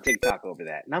wars on TikTok over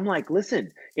that. And I'm like,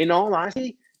 listen, in all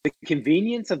honesty, the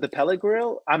convenience of the pellet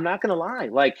grill, I'm not gonna lie.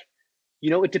 Like,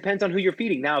 it depends on who you're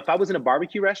feeding. Now, if I was in a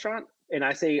barbecue restaurant and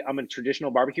I say I'm a traditional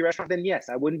barbecue restaurant, then yes,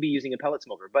 I wouldn't be using a pellet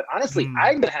smoker. But honestly,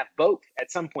 I'm gonna have both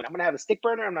at some point. I'm gonna have a stick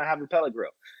burner, I'm gonna have a pellet grill.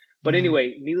 But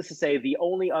anyway, needless to say, the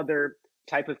only other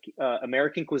type of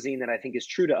American cuisine that I think is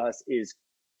true to us is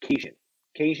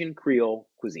Cajun Creole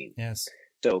cuisine. Yes.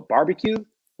 So barbecue,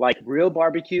 like real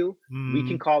barbecue, we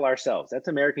can call ourselves. That's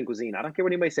American cuisine. I don't care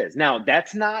what anybody says. Now,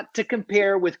 that's not to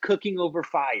compare with cooking over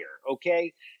fire,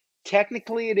 okay?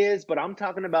 Technically it is, but I'm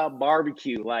talking about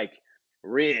barbecue, like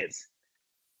ribs,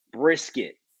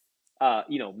 brisket,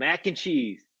 mac and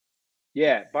cheese.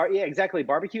 Yeah, yeah, exactly.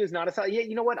 Barbecue is not a salad. Yeah,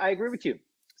 you know what? I agree with you,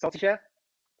 Salty Chef.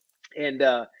 And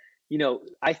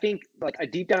I think like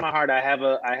deep down in my heart, I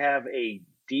have a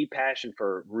deep passion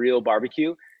for real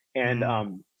barbecue, and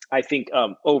I think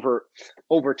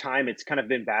over time it's kind of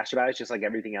been bastardized, just like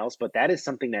everything else. But that is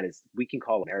something we can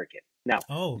call American. Now,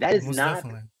 that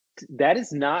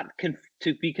is not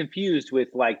to be confused with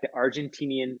like the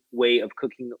Argentinian way of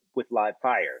cooking with live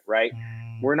fire, right?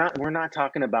 We're not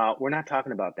talking about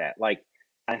that. Like,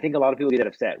 I think a lot of people get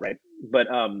upset, right? But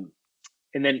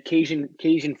and then Cajun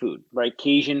food, right?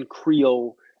 Cajun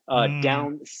Creole,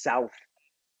 down south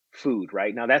food,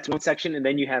 right? Now that's one section, and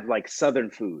then you have like Southern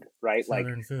food, right?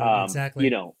 Southern food, like exactly.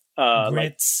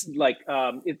 Grits,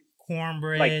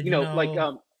 cornbread,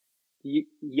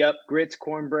 grits,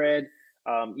 cornbread,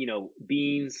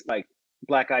 beans, like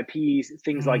black eyed peas,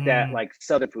 things like that, like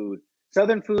Southern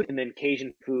food, and then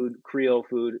Cajun food, Creole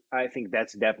food. I think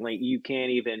that's definitely, you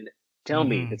can't even tell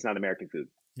me it's not American food.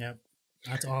 Yep,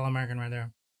 that's all American right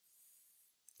there.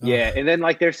 Yeah, and then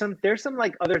like there's some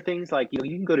like other things, like you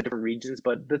can go to different regions,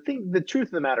 but the truth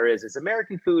of the matter is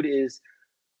American food is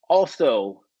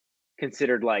also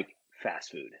considered like fast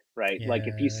food, right? Yeah. Like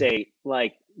if you say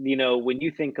like when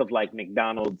you think of like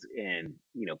McDonald's and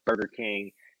Burger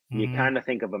King, you kind of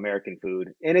think of American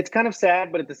food, and it's kind of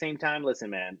sad, but at the same time, listen,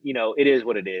 man, it is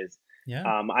what it is. Yeah.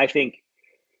 I think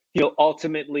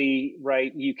ultimately,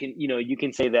 right, you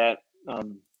can say that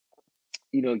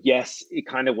yes, it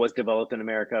kind of was developed in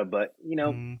America, but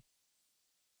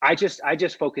I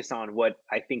just focus on what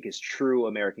I think is true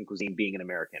American cuisine, being an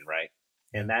American, right?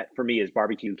 And that for me is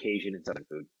barbecue, Cajun, and Southern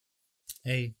food.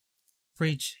 Hey,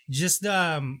 preach. Just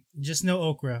no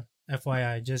okra,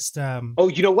 FYI. Just Oh,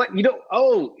 you know what?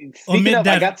 Speaking of,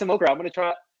 I got some okra. I'm gonna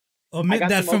try. Omit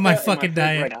that from my fucking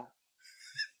diet right now.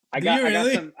 I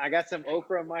got some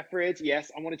okra in my fridge. Yes,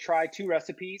 I want to try two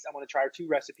recipes.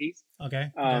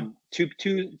 Okay.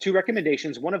 Two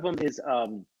recommendations. One of them is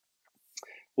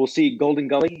We'll see. Golden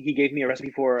Gully, he gave me a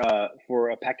recipe for a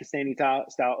Pakistani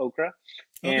style okra,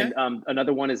 and Okay.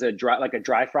 another one is a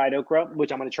dry fried okra,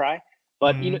 which I'm gonna try.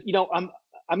 But Mm.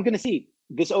 I'm gonna see.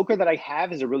 This okra that I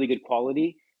have is a really good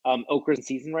quality okra in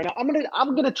season right now.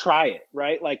 I'm gonna try it,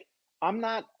 right? Like I'm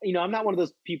not one of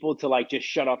those people to like just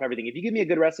shut off everything. If you give me a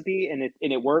good recipe and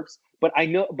it works, but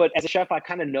as a chef, I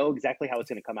kind of know exactly how it's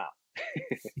gonna come out.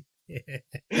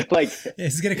 Like,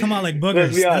 It's gonna come out like let's be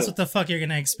boogers. That's honest. what the fuck you're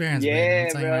gonna experience, Brandon. I'm Yeah,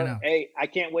 telling you right bro. now. Hey, I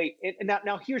can't wait. And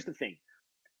now here's the thing.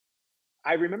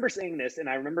 I remember saying this, and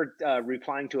I remember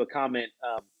replying to a comment.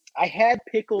 I had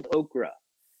pickled okra,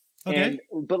 Okay.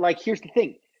 but like, here's the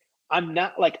thing. I'm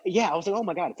not like, yeah, I was like, oh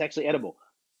my god, it's actually edible.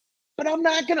 But I'm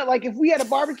not gonna like if we had a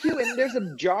barbecue and there's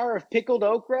a jar of pickled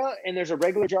okra and there's a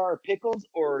regular jar of pickles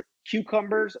or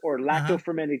cucumbers or Uh huh. lacto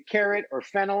fermented carrot or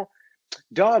fennel,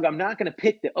 dog, I'm not gonna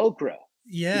pick the okra.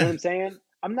 You know what Yeah. I'm saying?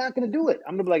 I'm not gonna do it.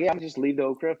 I'm gonna be like, yeah, I'm gonna just leave the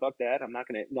okra. Fuck that. I'm not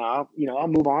gonna. No, I'll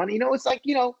move on. It's like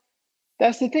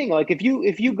that's the thing. Like if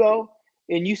you go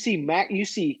and you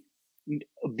see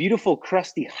a beautiful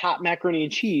crusty hot macaroni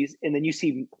and cheese, and then you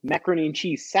see macaroni and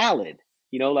cheese salad.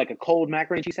 Like a cold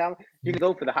macaroni and cheese salad. You're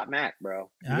gonna go for the hot mac, bro.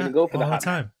 You're Yeah. gonna go for the All the hot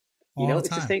mac. time. All the It's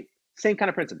the time. same kind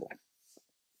of principle.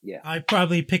 Yeah. I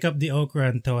probably pick up the okra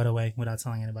and throw it away without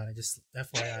telling anybody. Just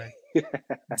FYI.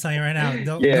 I'm telling you right now.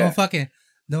 Don't Yeah.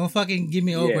 don't fucking give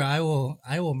me okra. Yeah.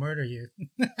 I will murder you.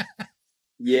 I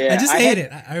Yeah. just hate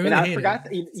it. I And really I hate it. forgot.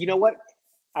 You know what?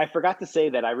 I forgot to say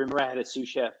that I remember I had a sous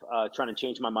chef trying to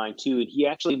change my mind too, and he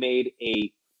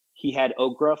actually he had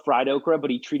okra, fried okra,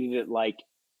 but he treated it like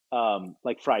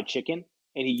fried chicken,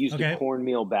 and he used a Okay.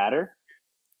 cornmeal batter.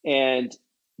 And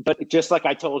but just like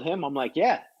I told him, I'm like,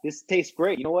 yeah, this tastes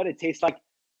great. You know what? It tastes like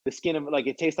the skin of like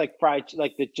it tastes like fried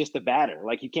like just the batter.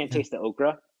 Like you can't Yeah. taste the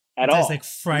okra at It tastes like all.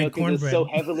 fried Because it's so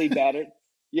cornbread. heavily battered.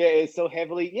 Yeah, it's so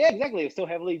heavily. Yeah, exactly. It's so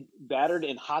heavily battered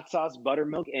in hot sauce,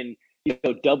 buttermilk, and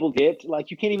double dipped.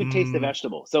 Like you can't even taste the Mm.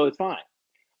 vegetable, so it's fine.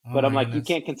 Oh But I'm my like, you goodness.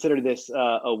 can't consider this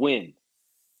a win,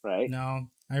 right? No,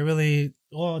 I really.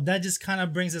 Well, that just kind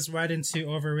of brings us right into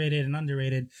overrated and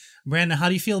underrated. Brandon, how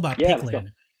do you feel about Yeah, let's go.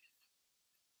 pickling?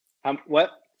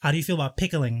 What? How do you feel about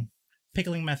pickling?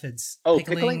 Pickling methods. Oh,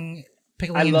 pickling. Pickling. I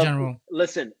Pickling in love. general.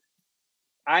 Listen,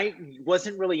 I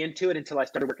wasn't really into it until I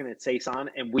started working at Saison,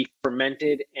 and we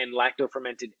fermented and lacto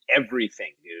fermented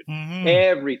everything, dude, Mm-hmm.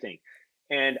 everything.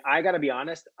 And I got to be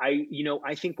honest, I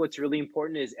think what's really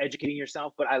important is educating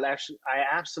yourself. But I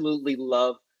absolutely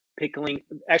love pickling.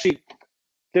 Actually,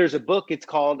 there's a book. It's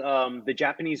called The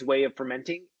Japanese Way of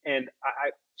Fermenting, and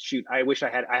shoot, I wish I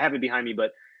have it behind me,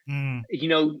 but Mm.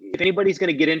 if anybody's going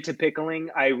to get into pickling,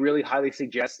 I really highly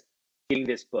suggest getting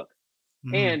this book.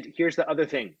 Mm. And here's the other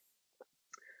thing.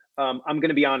 I'm going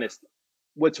to be honest.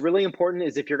 What's really important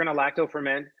is if you're going to lacto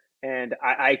ferment, and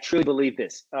I truly believe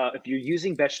this, if you're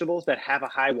using vegetables that have a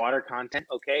high water content,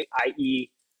 okay, i.e.,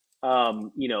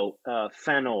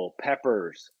 fennel,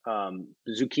 peppers,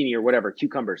 zucchini, or whatever,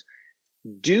 cucumbers,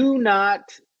 do not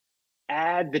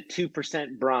add the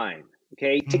 2% brine.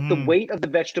 Okay, take the Mm. weight of the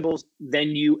vegetables,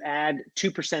 then you add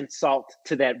 2% salt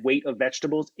to that weight of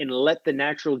vegetables and let the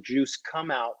natural juice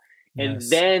come out. And Yes.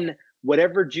 then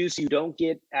whatever juice you don't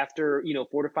get after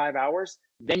 4 to 5 hours,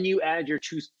 then you add your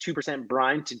 2%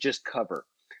 brine to just cover.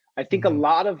 I think Mm.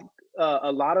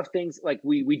 a lot of things, like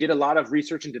we did a lot of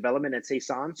research and development at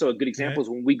Saison. So a good example Okay. is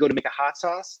when we go to make a hot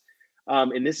sauce,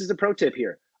 and this is a pro tip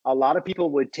here. A lot of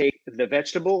people would take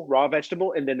the raw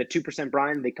vegetable, and then the 2%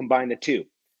 brine, they combine the two.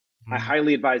 I Mm.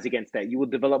 highly advise against that. You will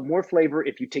develop more flavor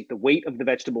if you take the weight of the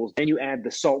vegetables, then you add the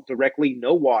salt directly,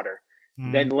 no water.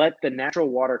 Then Mm. let the natural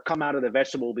water come out of the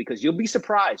vegetable, because you'll be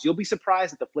surprised. You'll be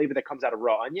surprised at the flavor that comes out of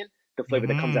raw onion, the flavor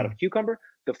that comes out Mm. of cucumber,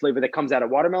 the flavor that comes out of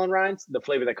watermelon rinds, the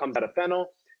flavor that comes out of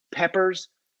fennel, peppers,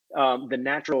 the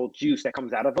natural juice that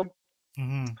comes out of them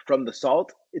Mm. from the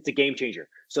salt. It's a game changer.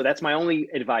 So that's my only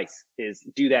advice, is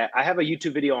do that. I have a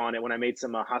YouTube video on it when I made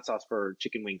some hot sauce for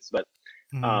chicken wings, but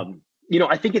Mm.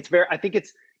 I think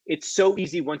it's so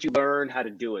easy once you learn how to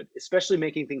do it, especially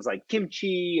making things like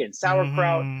kimchi and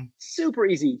sauerkraut. Mm. Super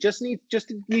easy. Just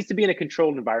needs to be in a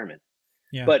controlled environment.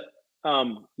 Yeah. But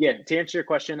yeah, to answer your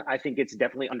question, I think it's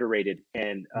definitely underrated,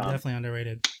 and Definitely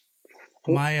underrated.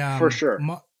 for, My for sure.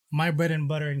 my bread and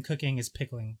butter in cooking is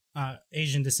pickling.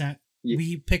 Asian descent. Ye-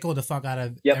 We pickle the fuck out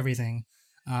of Yep. everything.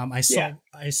 I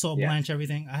Yeah. salt Yeah. blanch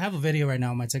everything. I have a video right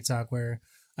now on my TikTok where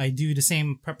I do the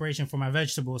same preparation for my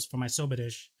vegetables for my soba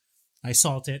dish. I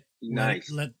salt it,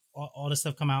 Nice. let all the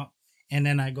stuff come out, and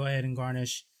then I go ahead and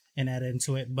garnish and add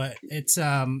into it. But it's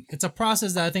a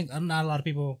process that I think not a lot of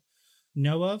people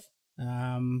know of.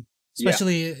 Yeah.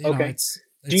 Especially Okay. it's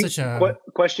Do you, such a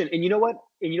question? And you know what?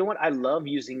 and you know what? I love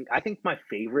using. I think my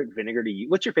favorite vinegar to use.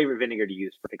 What's your favorite vinegar to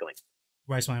use for pickling?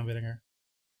 Rice wine vinegar.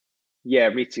 Yeah,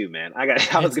 me too, man. I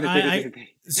was gonna say the same thing.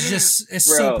 It's just it's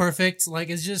so Bro, perfect. Like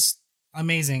it's just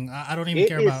amazing. I don't even it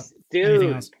care about is, anything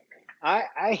dude. else.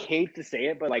 I hate to say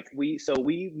it, but like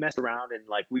we messed around and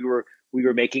like we were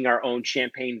making our own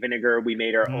champagne vinegar. We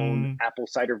made our own Mm, apple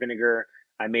cider vinegar.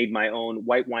 I made my own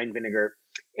white wine vinegar.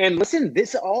 And listen,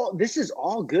 this is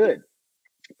all good.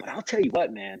 But I'll tell you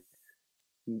what, man,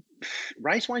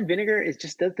 rice wine vinegar is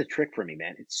just does the trick for me,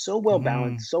 man. It's so well mm,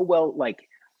 balanced, so well like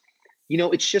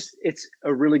it's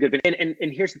a really good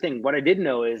and here's the thing. What I didn't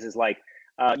know is like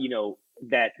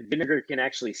that vinegar can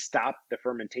actually stop the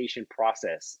fermentation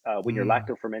process when you're mm.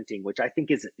 lacto fermenting, which I think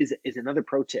is another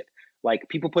pro tip. Like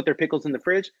people put their pickles in the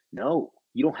fridge. No,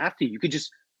 you don't have to. You could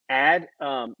just add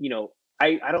I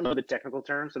don't know the technical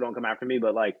terms, so don't come after me,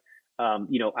 but like I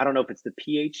don't know if it's the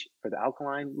pH or the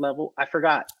alkaline level. I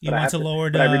forgot, You want to lower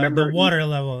but I the remember. water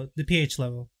level, the pH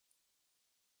level.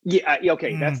 Yeah,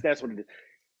 okay, Mm, that's what it is.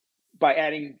 By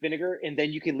adding vinegar, and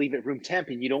then you can leave it room temp,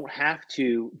 and you don't have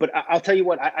to. But I'll tell you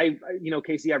what,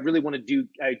 Casey, I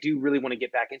do really want to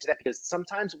get back into that because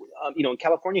sometimes, in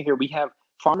California here, we have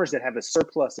farmers that have a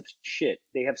surplus of shit.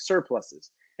 They have surpluses,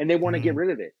 and they want to get mm.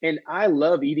 rid of it. And I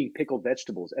love eating pickled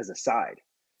vegetables as a side.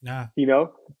 Nah, You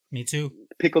know, me too.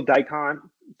 pickled daikon,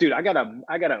 dude. I got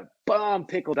a bomb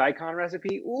pickled daikon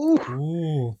recipe. Ooh,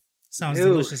 Ooh, sounds dude,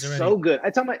 delicious so already. good.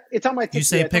 It's on my You yeah, say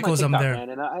it's on my pickles, I'm TikTok, there. man,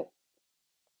 and I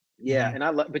yeah, Mm. and I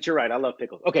love. But you're right, I love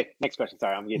pickles. Okay, next question.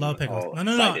 Sorry, I'm getting Love pickles. all No,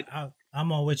 no, no. excited.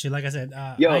 I'm all with you. Like I said,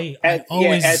 Yo, I as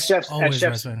always chefs,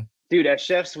 rice wine. dude, as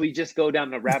chefs, we just go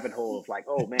down the rabbit hole of like,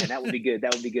 oh man, that would be good.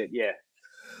 That would be good. Yeah,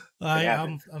 it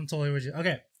happens. I'm totally with you.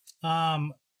 Okay.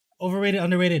 Um, overrated,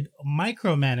 underrated,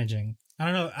 micromanaging. I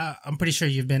don't know. I'm pretty sure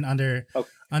you've been Okay,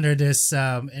 under this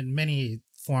in many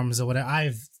forms or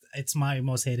whatever. It's my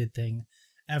most hated thing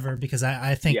ever because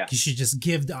I think yeah, you should just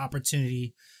give the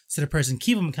opportunity to the person,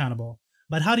 keep them accountable.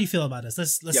 But how do you feel about this?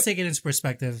 Let's yep, take it into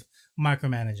perspective.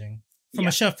 Micromanaging from a yeah.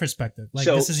 chef perspective, like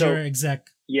So this is your so exec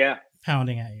yeah,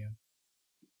 pounding at you.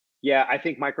 yeah. I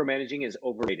think micromanaging is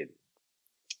overrated,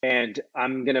 and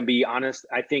I'm gonna be honest.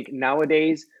 I think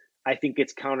nowadays, I think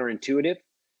it's counterintuitive,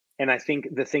 and I think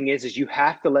the thing is you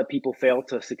have to let people fail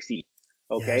to succeed.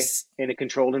 Okay, Yes. in a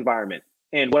controlled environment.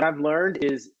 And what I've learned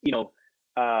is,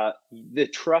 the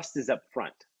trust is up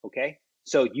front. Okay,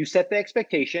 so you set the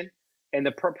expectation, and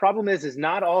the problem is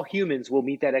not all humans will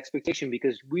meet that expectation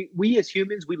because we as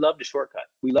humans we love to shortcut.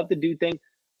 We love to do things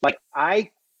like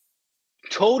I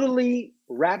totally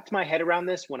wrapped my head around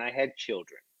this when I had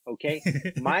children. Okay.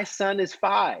 My son is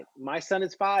 5. My son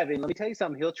is 5. And let me tell you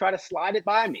something, he'll try to slide it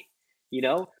by me, you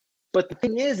know? But the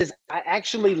thing is I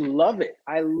actually love it.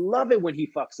 I love it when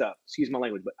he fucks up. Excuse my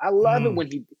language, but I love it Mm,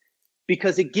 when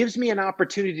because it gives me an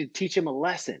opportunity to teach him a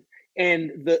lesson.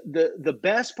 And the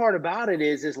best part about it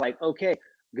is like, okay,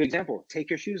 good example, take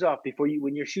your shoes off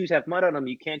when your shoes have mud on them,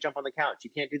 you can't jump on the couch. You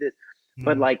can't do this.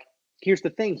 But mm. like, here's the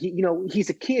thing, he's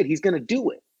a kid, he's going to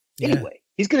do it Yeah. anyway.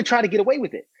 He's going to try to get away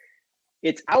with it.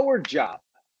 It's our job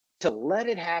to let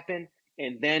it happen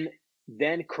and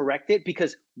then correct it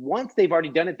because once they've already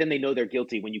done it, then they know they're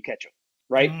guilty when you catch them,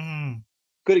 right? Mm,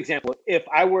 Good example. If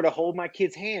I were to hold my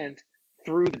kid's hand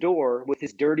through the door with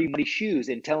his dirty, muddy shoes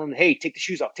and tell him, hey, take the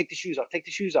shoes off, take the shoes off, take the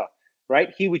shoes off,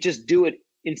 right? He would just do it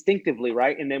instinctively,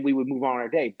 right? And then we would move on our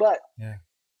day. But yeah.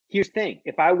 here's the thing,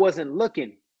 if I wasn't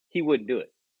looking, he wouldn't do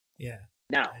it. Yeah.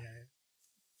 Now,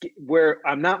 Yeah. where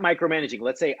I'm not micromanaging,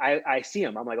 let's say I see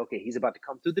him, I'm like, okay, he's about to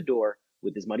come through the door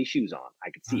with his muddy shoes on. I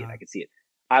could see it. Uh-huh. I could see it.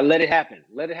 I let it happen.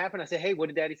 Let it happen. I say, hey, what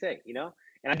did daddy say? And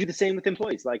I do the same with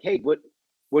employees. Like, hey, what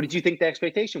did you think the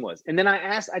expectation was? And then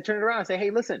I turn it around and say,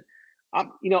 hey, listen,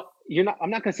 I'm not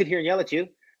going to sit here and yell at you.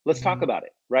 Let's talk Mhm. about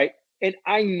it. Right. And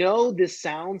I know this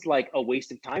sounds like a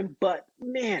waste of time, but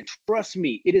man, trust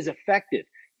me, it is effective.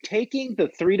 Taking the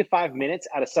 3 to 5 minutes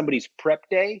out of somebody's prep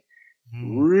day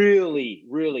Mm. really,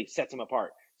 really sets them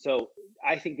apart. So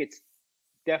I think it's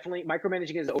definitely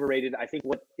micromanaging is overrated. I think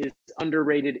what is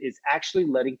underrated is actually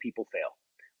letting people fail.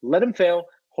 Let them fail,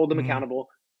 hold them Mm. accountable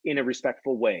in a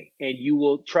respectful way. And you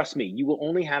will, trust me, you will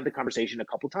only have the conversation a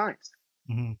couple times.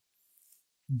 Mhm.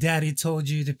 Daddy told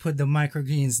you to put the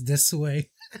microgreens this way.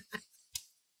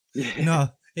 No,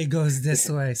 it goes this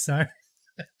way. Sorry.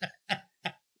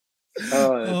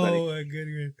 Oh, that's funny. Oh my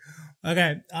goodness.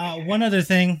 Okay. One other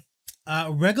thing.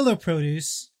 Regular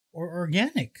produce or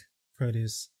organic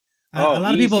produce. A Oh,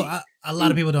 lot of people. easy. A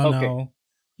lot of people don't Okay,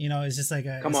 know. It's just like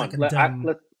come it's like on. a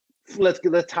dumb.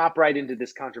 Let's hop right into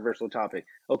this controversial topic.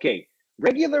 Okay,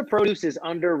 regular produce is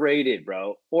underrated,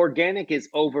 bro. Organic is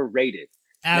overrated.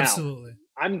 Now, Absolutely.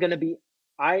 I'm gonna be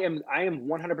I am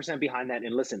 100% behind that.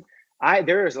 And listen,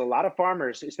 there is a lot of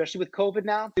farmers, especially with COVID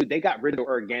now, dude, they got rid of the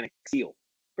organic seal,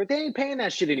 but they ain't paying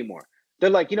that shit anymore. They're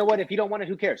like, you know what? If you don't want it,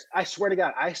 who cares? I swear to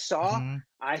God, I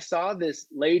saw this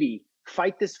lady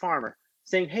fight this farmer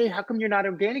saying, hey, how come you're not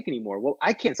organic anymore? Well,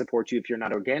 I can't support you if you're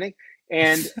not organic.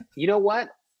 And you know what?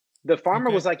 The farmer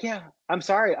was like, yeah, I'm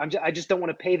sorry. I just don't want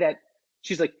to pay that.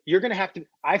 She's like, you're going to have to,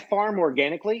 I farm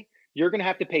organically. You're going to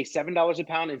have to pay $7 a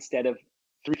pound instead of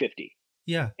 $3.50.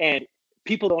 Yeah. And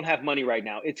people don't have money right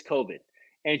now. It's COVID.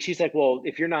 And she's like, well,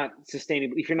 if you're not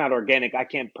sustainable, if you're not organic, I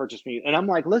can't purchase from you. And I'm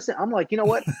like, listen, you know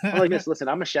what? I'm like this, listen,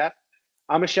 I'm a chef,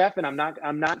 and I'm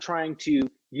not trying to,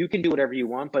 you can do whatever you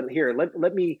want, but here,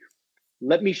 let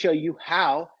me show you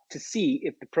how to see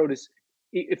if the produce,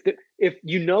 if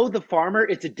you know the farmer,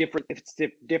 it's a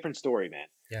different story, man.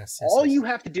 Yes. All you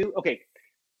have to do, okay.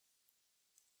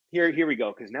 Here we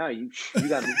go, because now you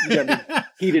got me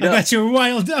heated up. I got you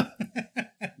riled up.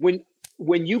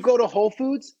 When you go to Whole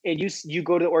Foods and you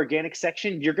go to the organic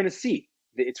section, you're gonna see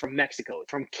that it's from Mexico,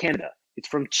 it's from Canada, it's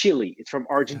from Chile, it's from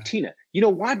Argentina. Yeah. You know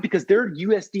why? Because their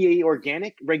USDA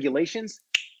organic regulations,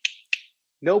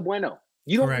 no bueno.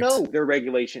 You don't know their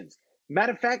regulations.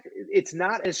 Matter of fact, it's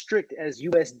not as strict as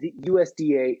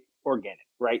USDA organic,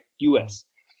 right? US.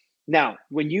 Now,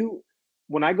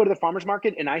 when I go to the farmer's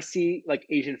market and I see like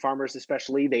Asian farmers,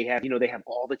 especially, they have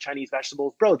all the Chinese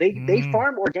vegetables, bro. They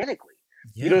farm organically.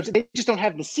 Yeah. You know, they just don't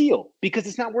have the seal because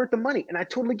it's not worth the money. And I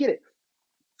totally get it.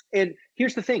 And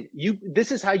here's the thing: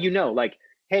 this is how you know. Like,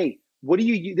 hey,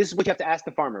 this is what you have to ask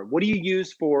the farmer. What do you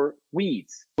use for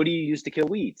weeds? What do you use to kill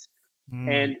weeds?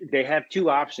 And they have two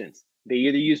options. They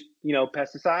either use,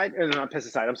 pesticide, or not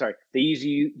pesticide. I'm sorry. They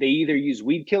either use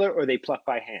weed killer or they pluck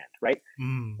by hand, right?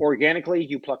 Organically,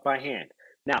 you pluck by hand.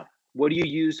 Now, what do you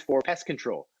use for pest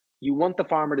control? You want the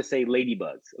farmer to say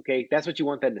ladybugs, okay? That's what you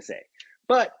want them to say.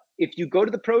 But if you go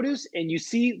to the produce and you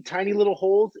see tiny little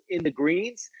holes in the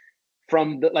greens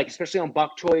from especially on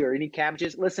bok choy or any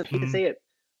cabbages, listen, I hate to say it,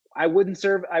 I wouldn't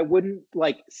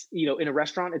in a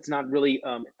restaurant, it's not really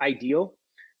ideal,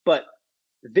 but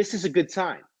this is a good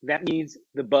sign. That means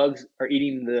the bugs are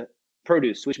eating the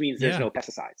produce, which means there's no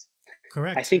pesticides.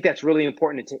 Correct. I think that's really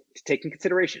important to take in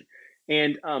consideration.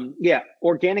 And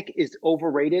organic is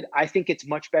overrated. I think it's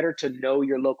much better to know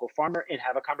your local farmer and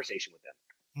have a conversation with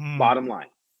them. Bottom line.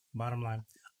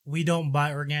 We don't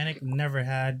buy organic. Never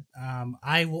had.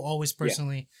 I will always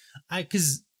personally,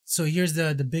 so here's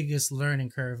the biggest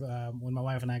learning curve. When my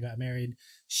wife and I got married,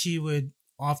 she would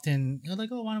often,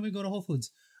 like, oh, why don't we go to Whole Foods?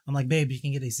 I'm like, babe, you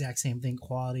can get the exact same thing,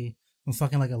 quality, from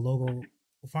fucking like a local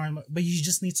farm, but you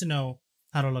just need to know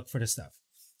how to look for the stuff.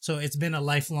 So it's been a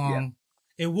lifelong.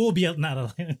 It will be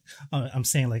I'm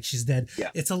saying like she's dead. Yeah.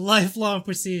 It's a lifelong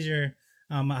procedure.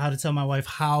 How to tell my wife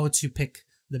how to pick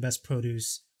the best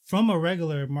produce from a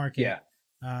regular market.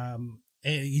 Yeah.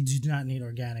 You do not need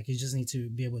organic. You just need to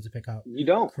be able to pick out. You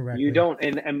don't. Correctly. You don't.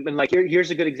 And like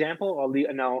here's a good example.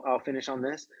 I'll finish on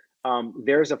this.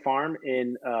 There's a farm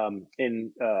in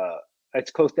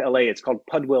it's close to LA. It's called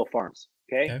Pudwill Farms.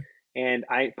 Okay. And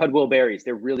Pudwill berries,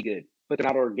 they're really good, but they're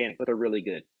not organic, but they're really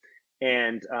good.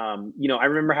 And I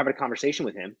remember having a conversation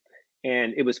with him,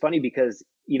 and it was funny because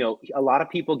a lot of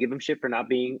people give him shit for not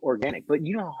being organic, but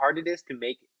you know how hard it is to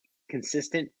make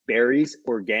consistent berries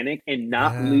organic and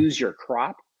not lose your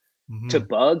crop to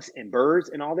bugs and birds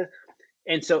and all this.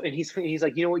 And so, and he's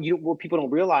like, what people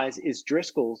don't realize is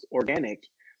Driscoll's organic.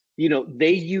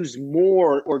 They use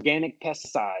more organic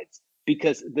pesticides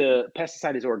because the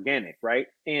pesticide is organic, right?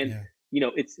 And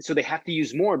so they have to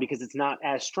use more because it's not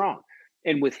as strong.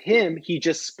 And with him, he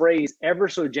just sprays ever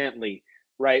so gently,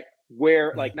 right?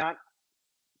 Where like not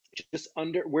just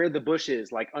under where the bush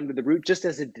is, like under the root, just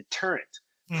as a deterrent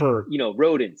for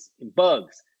rodents and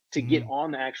bugs to get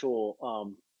on the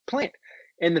actual plant.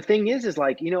 And the thing is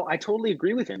like, I totally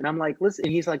agree with him. And I'm like, listen,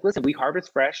 and he's like, listen, we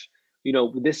harvest fresh.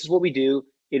 This is what we do.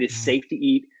 It is safe to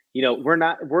eat.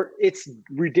 It's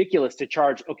ridiculous to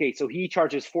charge. Okay, so he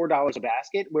charges $4 a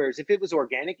basket, whereas if it was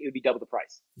organic, it would be double the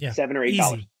price, $7 or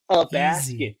 $8 a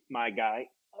basket, my guy,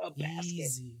 a basket.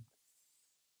 Easy.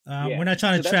 We're not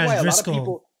trying to trash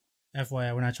Driscoll.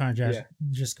 FYI, we're not trying to trash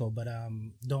Driscoll, but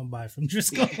don't buy from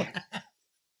Driscoll.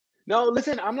 No,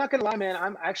 listen, I'm not gonna lie, man.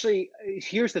 I'm actually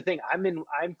here's the thing.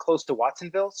 I'm close to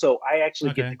Watsonville, so I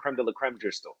actually get the creme de la creme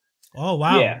Driscoll. Oh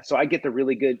wow! Yeah, so I get the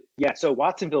really good. Yeah, so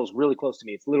Watsonville is really close to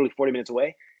me. It's literally 40 minutes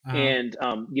away, and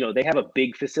they have a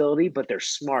big facility, but they're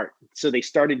smart. So they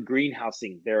started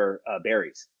greenhousing their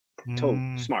berries.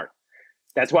 Totally smart.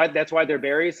 That's why their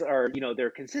berries are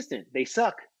they're consistent. They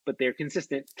suck, but they're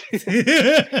consistent.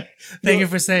 Thank you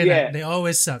for saying that. They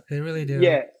always suck. They really do.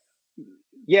 Yeah.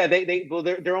 Yeah, well,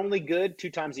 they're only good 2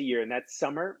 times a year, and that's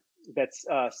summer. That's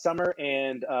summer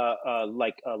and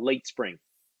late spring.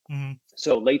 Mm-hmm.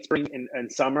 So late spring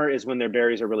and summer is when their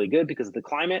berries are really good because of the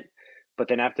climate. But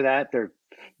then after that,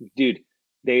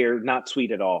 they are not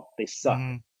sweet at all. They suck.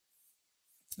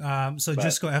 So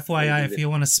Driscoll, FYI, if you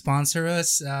want to sponsor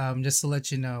us, just to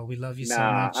let you know, we love you so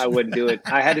much. I wouldn't do it.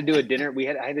 I had to do a dinner.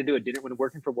 I had to do a dinner when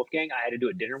working for Wolfgang. I had to do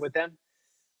a dinner with them.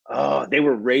 Oh, they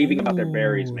were raving about their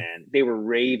berries, man. They were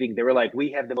raving. They were like,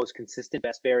 we have the most consistent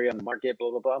best berry on the market, blah,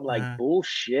 blah, blah. I'm like,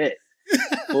 bullshit.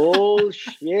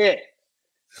 Bullshit.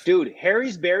 Dude,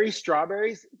 Harry's Berry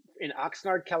strawberries in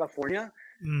Oxnard, California.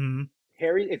 Mm-hmm.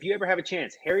 Harry, if you ever have a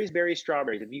chance, Harry's Berry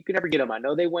strawberries, if you can ever get them, I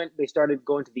know they started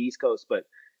going to the East Coast, but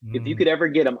if you could ever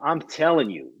get them, I'm telling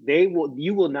you,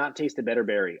 you will not taste a better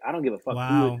berry. I don't give a fuck.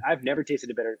 Wow. I've never tasted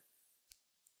a better.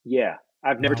 Yeah.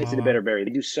 I've never tasted a better berry.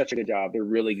 They do such a good job. They're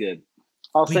really good.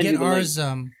 We get ours.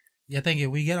 Yeah, thank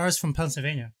you. We get ours from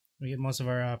Pennsylvania. We get most of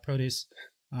our produce,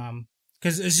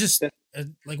 because it's just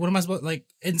like, what am I supposed, like,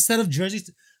 instead of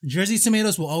Jersey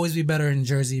tomatoes will always be better in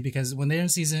Jersey because when they're in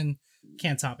season,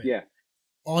 can't top it. Yeah.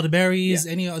 All the berries,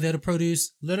 any of the other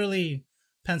produce, literally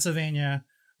Pennsylvania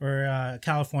or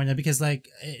California, because like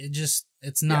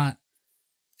it's not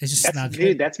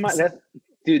good.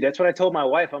 Dude, that's what I told my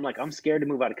wife. I'm like, I'm scared to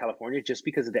move out of California just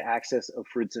because of the access of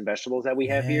fruits and vegetables that we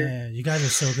have here. Yeah, you guys are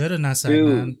so good on that side,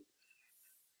 man.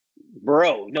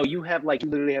 Bro, no, you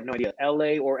literally have no idea.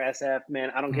 LA or SF,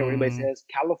 man, I don't care what anybody says.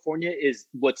 California is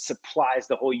what supplies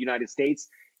the whole United States.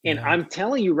 And I'm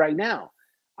telling you right now,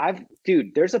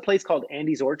 there's a place called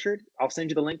Andy's Orchard. I'll send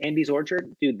you the link. Andy's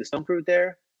Orchard. Dude, the stone fruit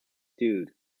there.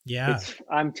 Dude. Yeah.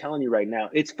 I'm telling you right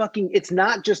now, it's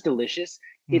not just delicious.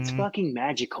 It's fucking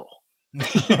magical.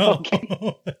 Okay.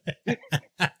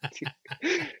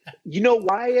 You know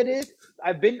why it is?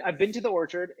 I've been to the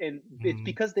orchard, and it's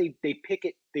because they pick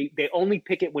it. They only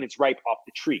pick it when it's ripe off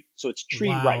the tree, so it's tree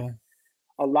ripe.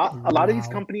 A lot of these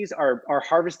companies are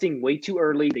harvesting way too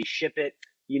early. They ship it.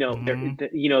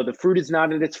 The fruit is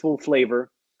not at its full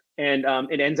flavor, and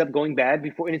it ends up going bad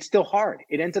before, and it's still hard.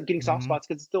 It ends up getting soft spots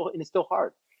because it's still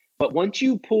hard. But once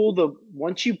you pull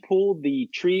the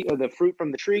tree or the fruit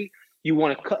from the tree, you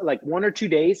want to cut like 1 or 2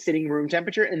 days sitting room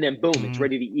temperature, and then boom, it's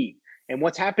ready to eat. And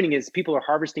what's happening is people are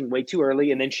harvesting way too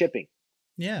early and then shipping.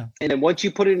 Yeah. And then once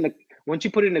you put it in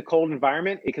a cold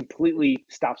environment, it completely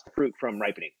stops the fruit from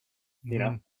ripening. You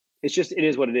know, it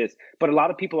is what it is. But a lot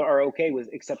of people are okay with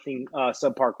accepting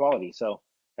subpar quality, so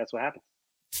that's what happens.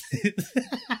 It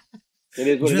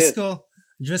is what it is.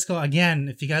 Driscoll, again,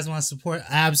 if you guys want to support,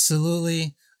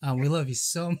 absolutely. We love you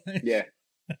so much.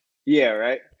 Yeah,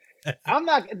 right. I'm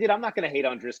not gonna hate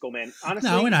on Driscoll, man. Honestly,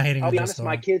 no, we're not hating. I'll be honest.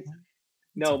 My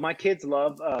kids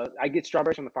love. I get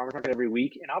strawberries from the farmers market every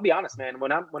week, and I'll be honest, man.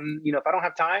 When if I don't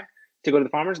have time to go to the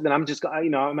farmers, then I'm just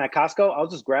I'm at Costco. I'll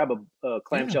just grab a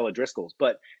clamshell of Driscoll's.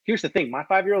 But here's the thing: my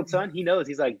 5-year-old son, he knows.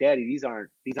 He's like, Daddy, these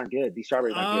aren't good. These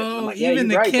strawberries aren't good. I'm like, even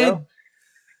the kid, bro.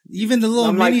 Even the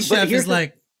little mini chef is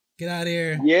like, get out of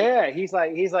here. Yeah, he's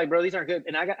like, bro, these aren't good.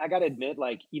 And I got to admit,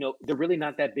 like, they're really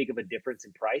not that big of a difference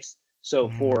in price. So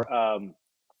for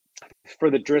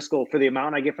the Driscoll, for the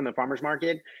amount I get from the farmers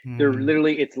market,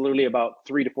 it's literally about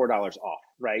 $3 to $4 off,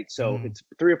 right? So it's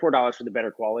 $3 or $4 for the better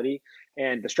quality,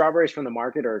 and the strawberries from the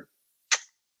market are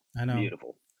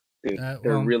beautiful. Dude,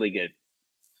 they're really good.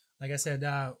 Like I said,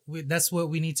 that's what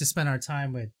we need to spend our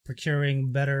time with: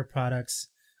 procuring better products,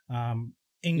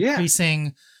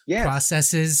 increasing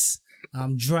processes,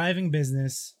 driving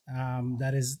business.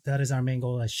 That is our main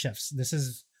goal as chefs. This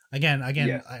is again.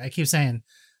 I keep saying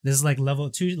this is like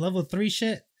level 2, level 3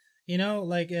 shit. In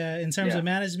terms of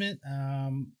management.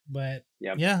 But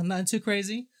nothing too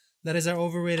crazy. That is our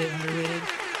overrated, underrated.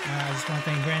 I just want to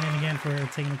thank Brandon again for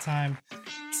taking the time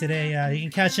today. You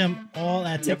can catch him all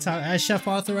at TikTok as Chef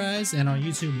Authorized, and on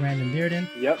YouTube, Brandon Bearden.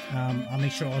 Yep. I'll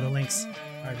make sure all the links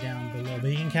are down below.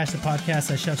 But you can catch the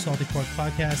podcast at Chef Salty Pork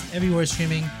Podcast everywhere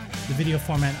streaming. The video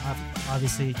format,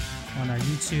 obviously, on our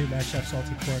YouTube at Chef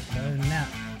Salty Pork. But other than that,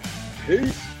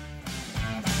 peace.